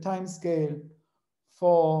typical time scale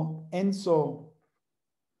for ENSO,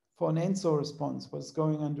 for an ENSO response, what's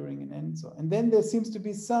going on during an ENSO. And then there seems to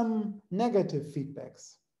be some negative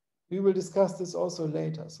feedbacks. We will discuss this also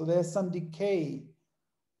later. So there's some decay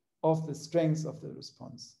of the strength of the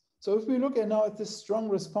response. So if we look at now at this strong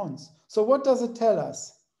response, so what does it tell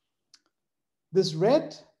us? This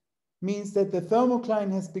red means that the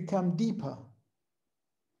thermocline has become deeper.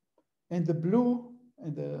 And the blue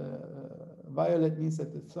and the violet means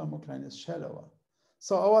that the thermocline is shallower.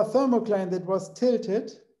 So our thermocline that was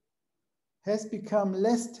tilted has become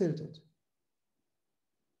less tilted.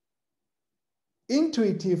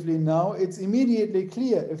 Intuitively now, it's immediately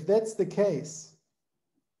clear if that's the case.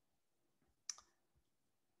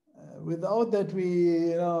 Without that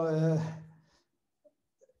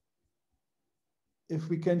if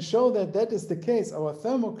we can show that that is the case, our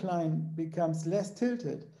thermocline becomes less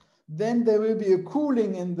tilted, then there will be a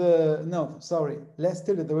cooling in less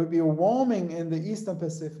tilted. There will be a warming in the Eastern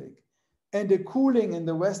Pacific and a cooling in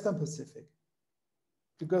the Western Pacific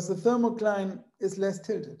because the thermocline is less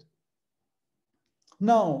tilted.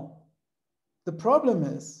 Now, the problem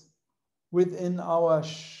is within our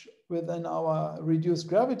reduced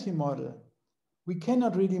gravity model, we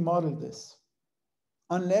cannot really model this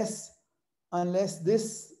unless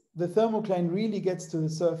the thermocline really gets to the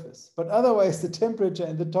surface. But otherwise, the temperature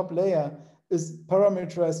in the top layer is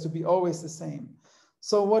parameterized to be always the same.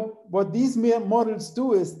 So what these models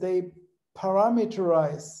do is they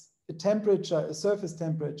parameterize a temperature, a surface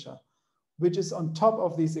temperature, which is on top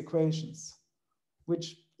of these equations,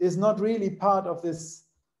 which is not really part of this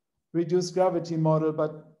reduced gravity model,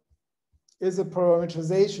 but is a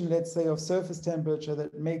parameterization, let's say, of surface temperature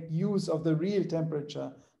that make use of the real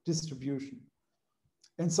temperature distribution.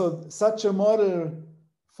 And so such a model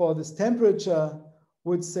for this temperature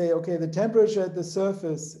would say, okay, the temperature at the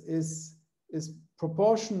surface is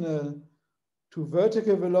proportional to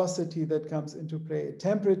vertical velocity that comes into play, a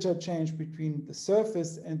temperature change between the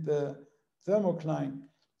surface and the thermocline,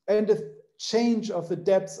 and a change of the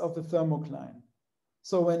depths of the thermocline.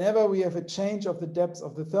 So whenever we have a change of the depths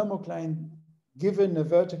of the thermocline given a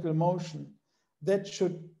vertical motion, that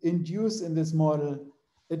should induce in this model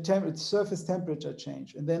a surface temperature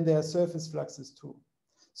change. And then there are surface fluxes too.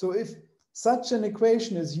 So if such an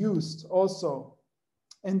equation is used also,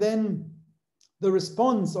 and then the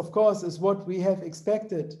response, of course, is what we have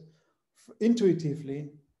expected intuitively,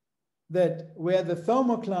 that where the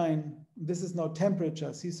thermocline, this is now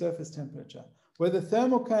temperature, sea surface temperature, where the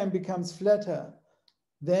thermocline becomes flatter,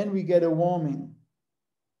 then we get a warming.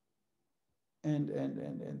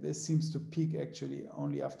 And this seems to peak actually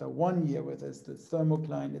only after 1 year, whereas the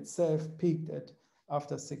thermocline itself peaked at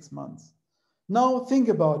after 6 months. Now think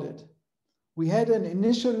about it. We had an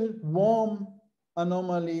initial warm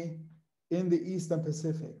anomaly in the Eastern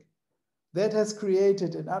Pacific. That has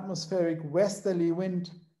created an atmospheric westerly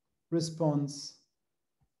wind response,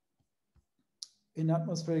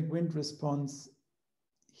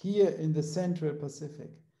 here in the Central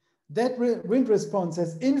Pacific. That wind response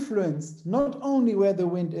has influenced not only where the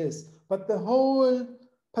wind is, but the whole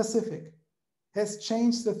Pacific, has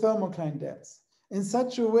changed the thermocline depths in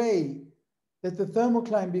such a way that the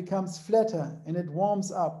thermocline becomes flatter and it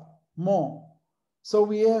warms up more. So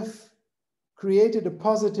we have created a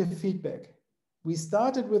positive feedback. We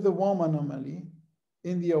started with a warm anomaly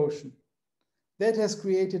in the ocean. That has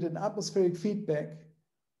created an atmospheric feedback,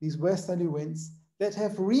 these westerly winds, that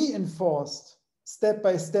have reinforced step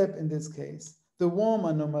by step, in this case, the warm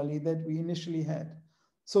anomaly that we initially had.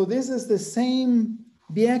 So this is the same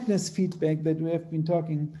Bjerknes feedback that we have been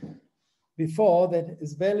talking before, that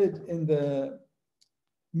is valid in the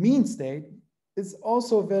mean state. It's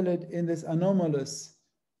also valid in this anomalous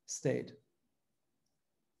state.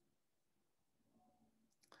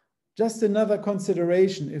 Just another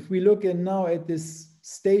consideration, if we look now at this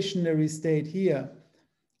stationary state here,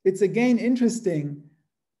 it's again interesting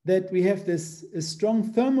that we have this strong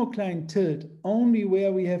thermocline tilt only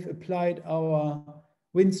where we have applied our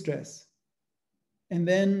wind stress. And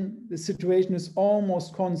then the situation is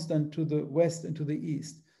almost constant to the west and to the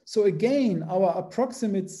east. So again, our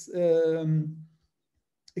approximate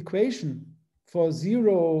equation for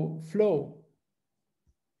zero flow,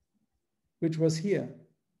 which was here,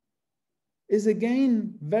 is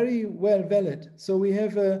again very well valid. So we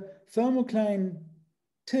have a thermocline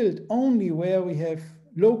tilt only where we have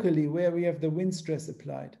locally, where we have the wind stress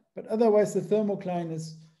applied. But otherwise the thermocline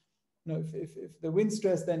is, if the wind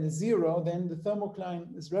stress then is zero, then the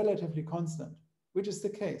thermocline is relatively constant, which is the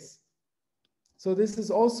case. So this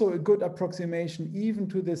is also a good approximation even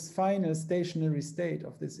to this final stationary state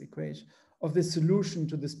of this equation, of this solution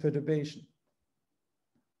to this perturbation.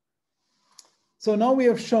 So now we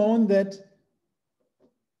have shown that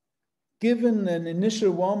given an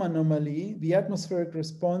initial warm anomaly, the atmospheric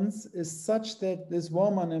response is such that this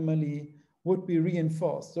warm anomaly would be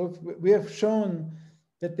reinforced. So we have shown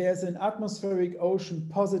that there's an atmospheric ocean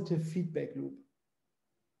positive feedback loop.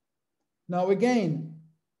 Now again,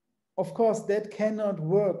 of course, that cannot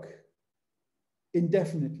work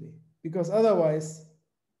indefinitely, because otherwise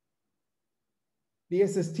the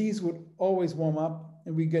SSTs would always warm up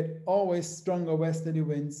and we get always stronger westerly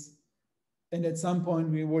winds. And at some point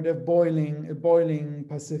we would have a boiling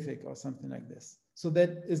Pacific or something like this. So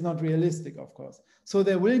that is not realistic, of course. So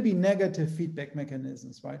there will be negative feedback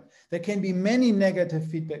mechanisms, right? There can be many negative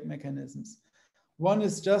feedback mechanisms. One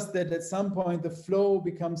is just that at some point the flow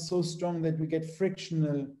becomes so strong that we get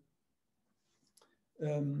frictional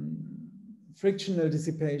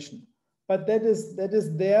dissipation. But that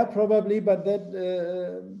is there probably, but that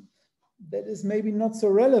is maybe not so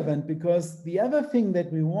relevant, because the other thing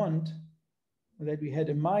that we want, that we had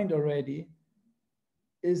in mind already,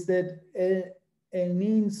 is that El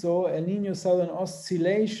Niño Southern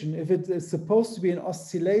Oscillation, if it is supposed to be an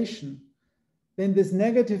oscillation, then this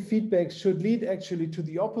negative feedback should lead actually to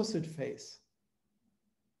the opposite phase.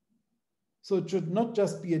 So it should not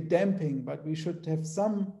just be a damping, but we should have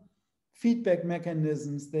some feedback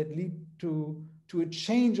mechanisms that lead to a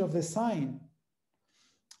change of the sign.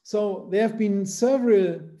 So there have been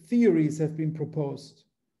several theories have been proposed.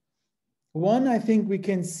 One, I think we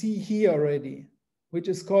can see here already, which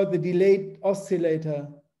is called the delayed oscillator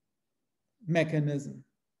mechanism.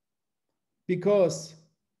 Because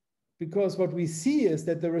what we see is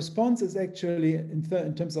that the response is actually, in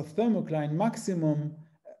terms of thermocline, maximum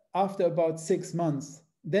after about 6 months.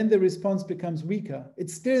 Then the response becomes weaker.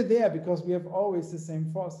 It's still there because we have always the same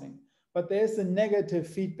forcing, but there's a negative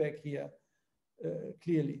feedback here,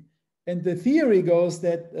 clearly. And the theory goes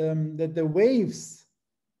that, that the waves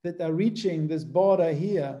that are reaching this border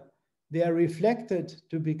here, they are reflected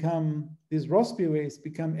to become, these Rossby waves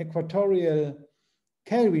become equatorial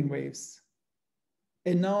Kelvin waves.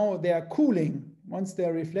 And now they are cooling. Once they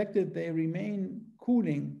are reflected, they remain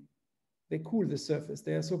cooling. They cool the surface.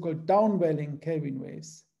 They are so-called downwelling Kelvin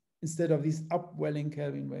waves instead of these upwelling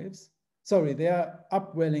Kelvin waves. Sorry, they are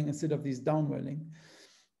upwelling instead of these downwelling.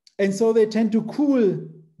 And so they tend to cool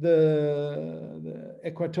the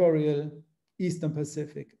equatorial Eastern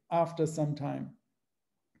Pacific after some time.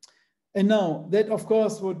 And now that, of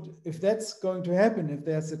course, would, if that's going to happen, if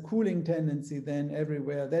there's a cooling tendency then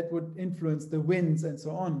everywhere, that would influence the winds and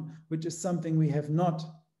so on, which is something we have not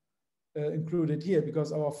included here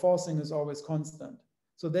because our forcing is always constant.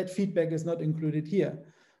 So that feedback is not included here.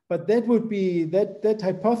 But that would be that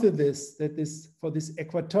hypothesis that for this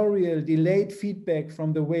equatorial delayed feedback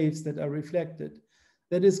from the waves that are reflected,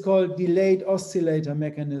 that is called delayed oscillator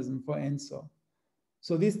mechanism for ENSO.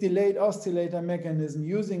 So this delayed oscillator mechanism,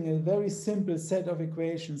 using a very simple set of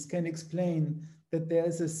equations, can explain that there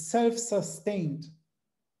is a self-sustained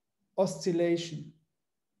oscillation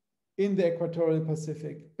in the equatorial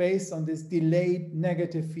Pacific based on this delayed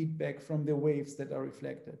negative feedback from the waves that are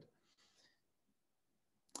reflected.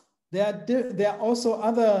 There are also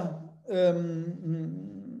other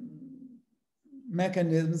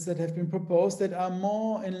mechanisms that have been proposed that are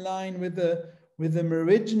more in line with the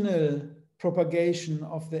meridional propagation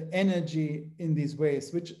of the energy in these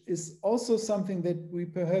waves, which is also something that we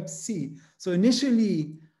perhaps see. So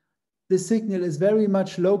initially, the signal is very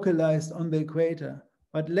much localized on the equator,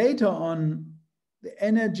 but later on, the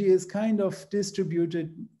energy is kind of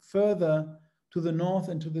distributed further to the north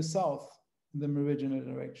and to the south in the meridional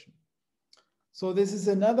direction. So this is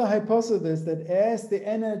another hypothesis that as the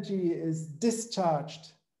energy is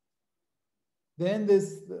discharged, then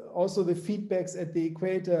also the feedbacks at the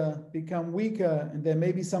equator become weaker and there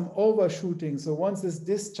may be some overshooting. So once this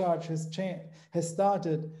discharge has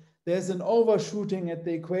started, there's an overshooting at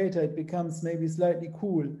the equator, it becomes maybe slightly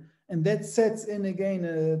cool. And that sets in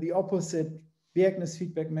again the opposite Bjerknes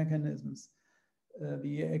feedback mechanisms.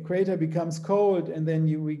 The equator becomes cold and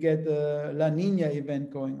then we get the La Nina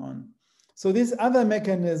event going on. So this other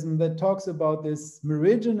mechanism that talks about this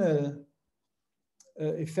meridional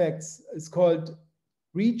effects is called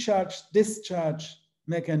recharge-discharge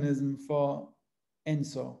mechanism for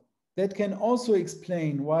ENSO. That can also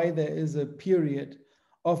explain why there is a period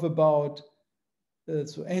of about,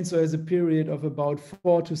 so ENSO has a period of about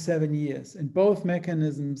 4 to 7 years, and both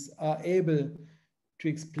mechanisms are able to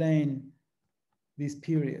explain these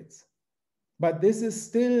periods. But this is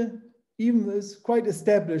still, even is quite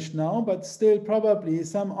established now, but still probably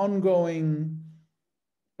some ongoing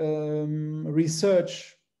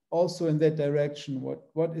research also in that direction.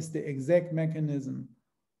 What is the exact mechanism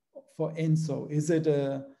for ENSO? Is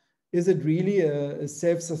it really a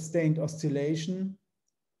self-sustained oscillation?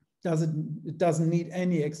 It doesn't need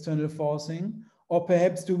any external forcing? Or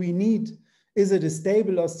perhaps is it a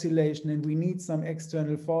stable oscillation and we need some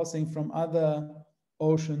external forcing from other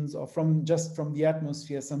oceans or just from the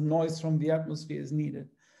atmosphere? Some noise from the atmosphere is needed.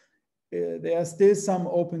 There are still some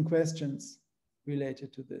open questions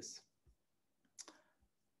related to this.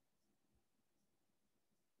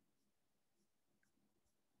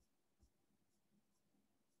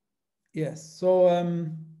 Yes, so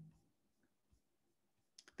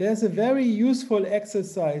there's a very useful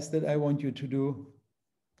exercise that I want you to do,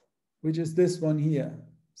 which is this one here.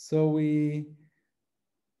 So we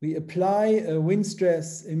apply a wind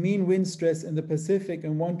stress, a mean wind stress in the Pacific,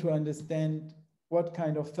 and want to understand what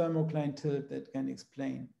kind of thermocline tilt that can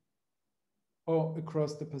explain, or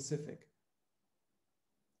across the Pacific.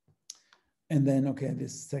 And then, okay,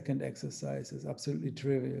 this second exercise is absolutely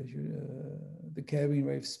trivial. The Kelvin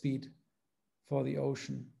wave speed for the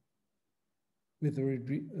ocean with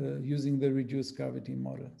using the reduced gravity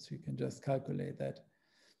model. So you can just calculate that.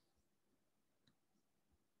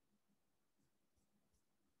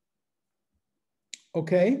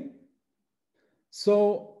 Okay,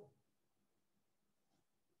 so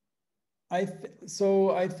I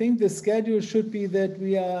think the schedule should be that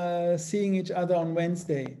we are seeing each other on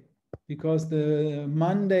Wednesday because the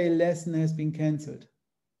Monday lesson has been canceled.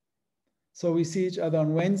 So we see each other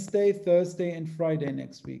on Wednesday, Thursday, and Friday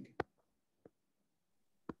next week.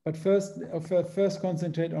 But first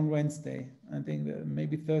concentrate on Wednesday. I think that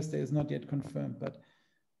maybe Thursday is not yet confirmed, but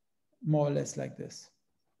more or less like this.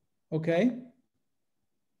 Okay?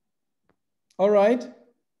 All right.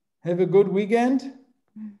 Have a good weekend.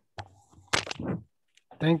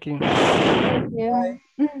 Thank you. Thank you. Bye.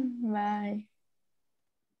 Bye.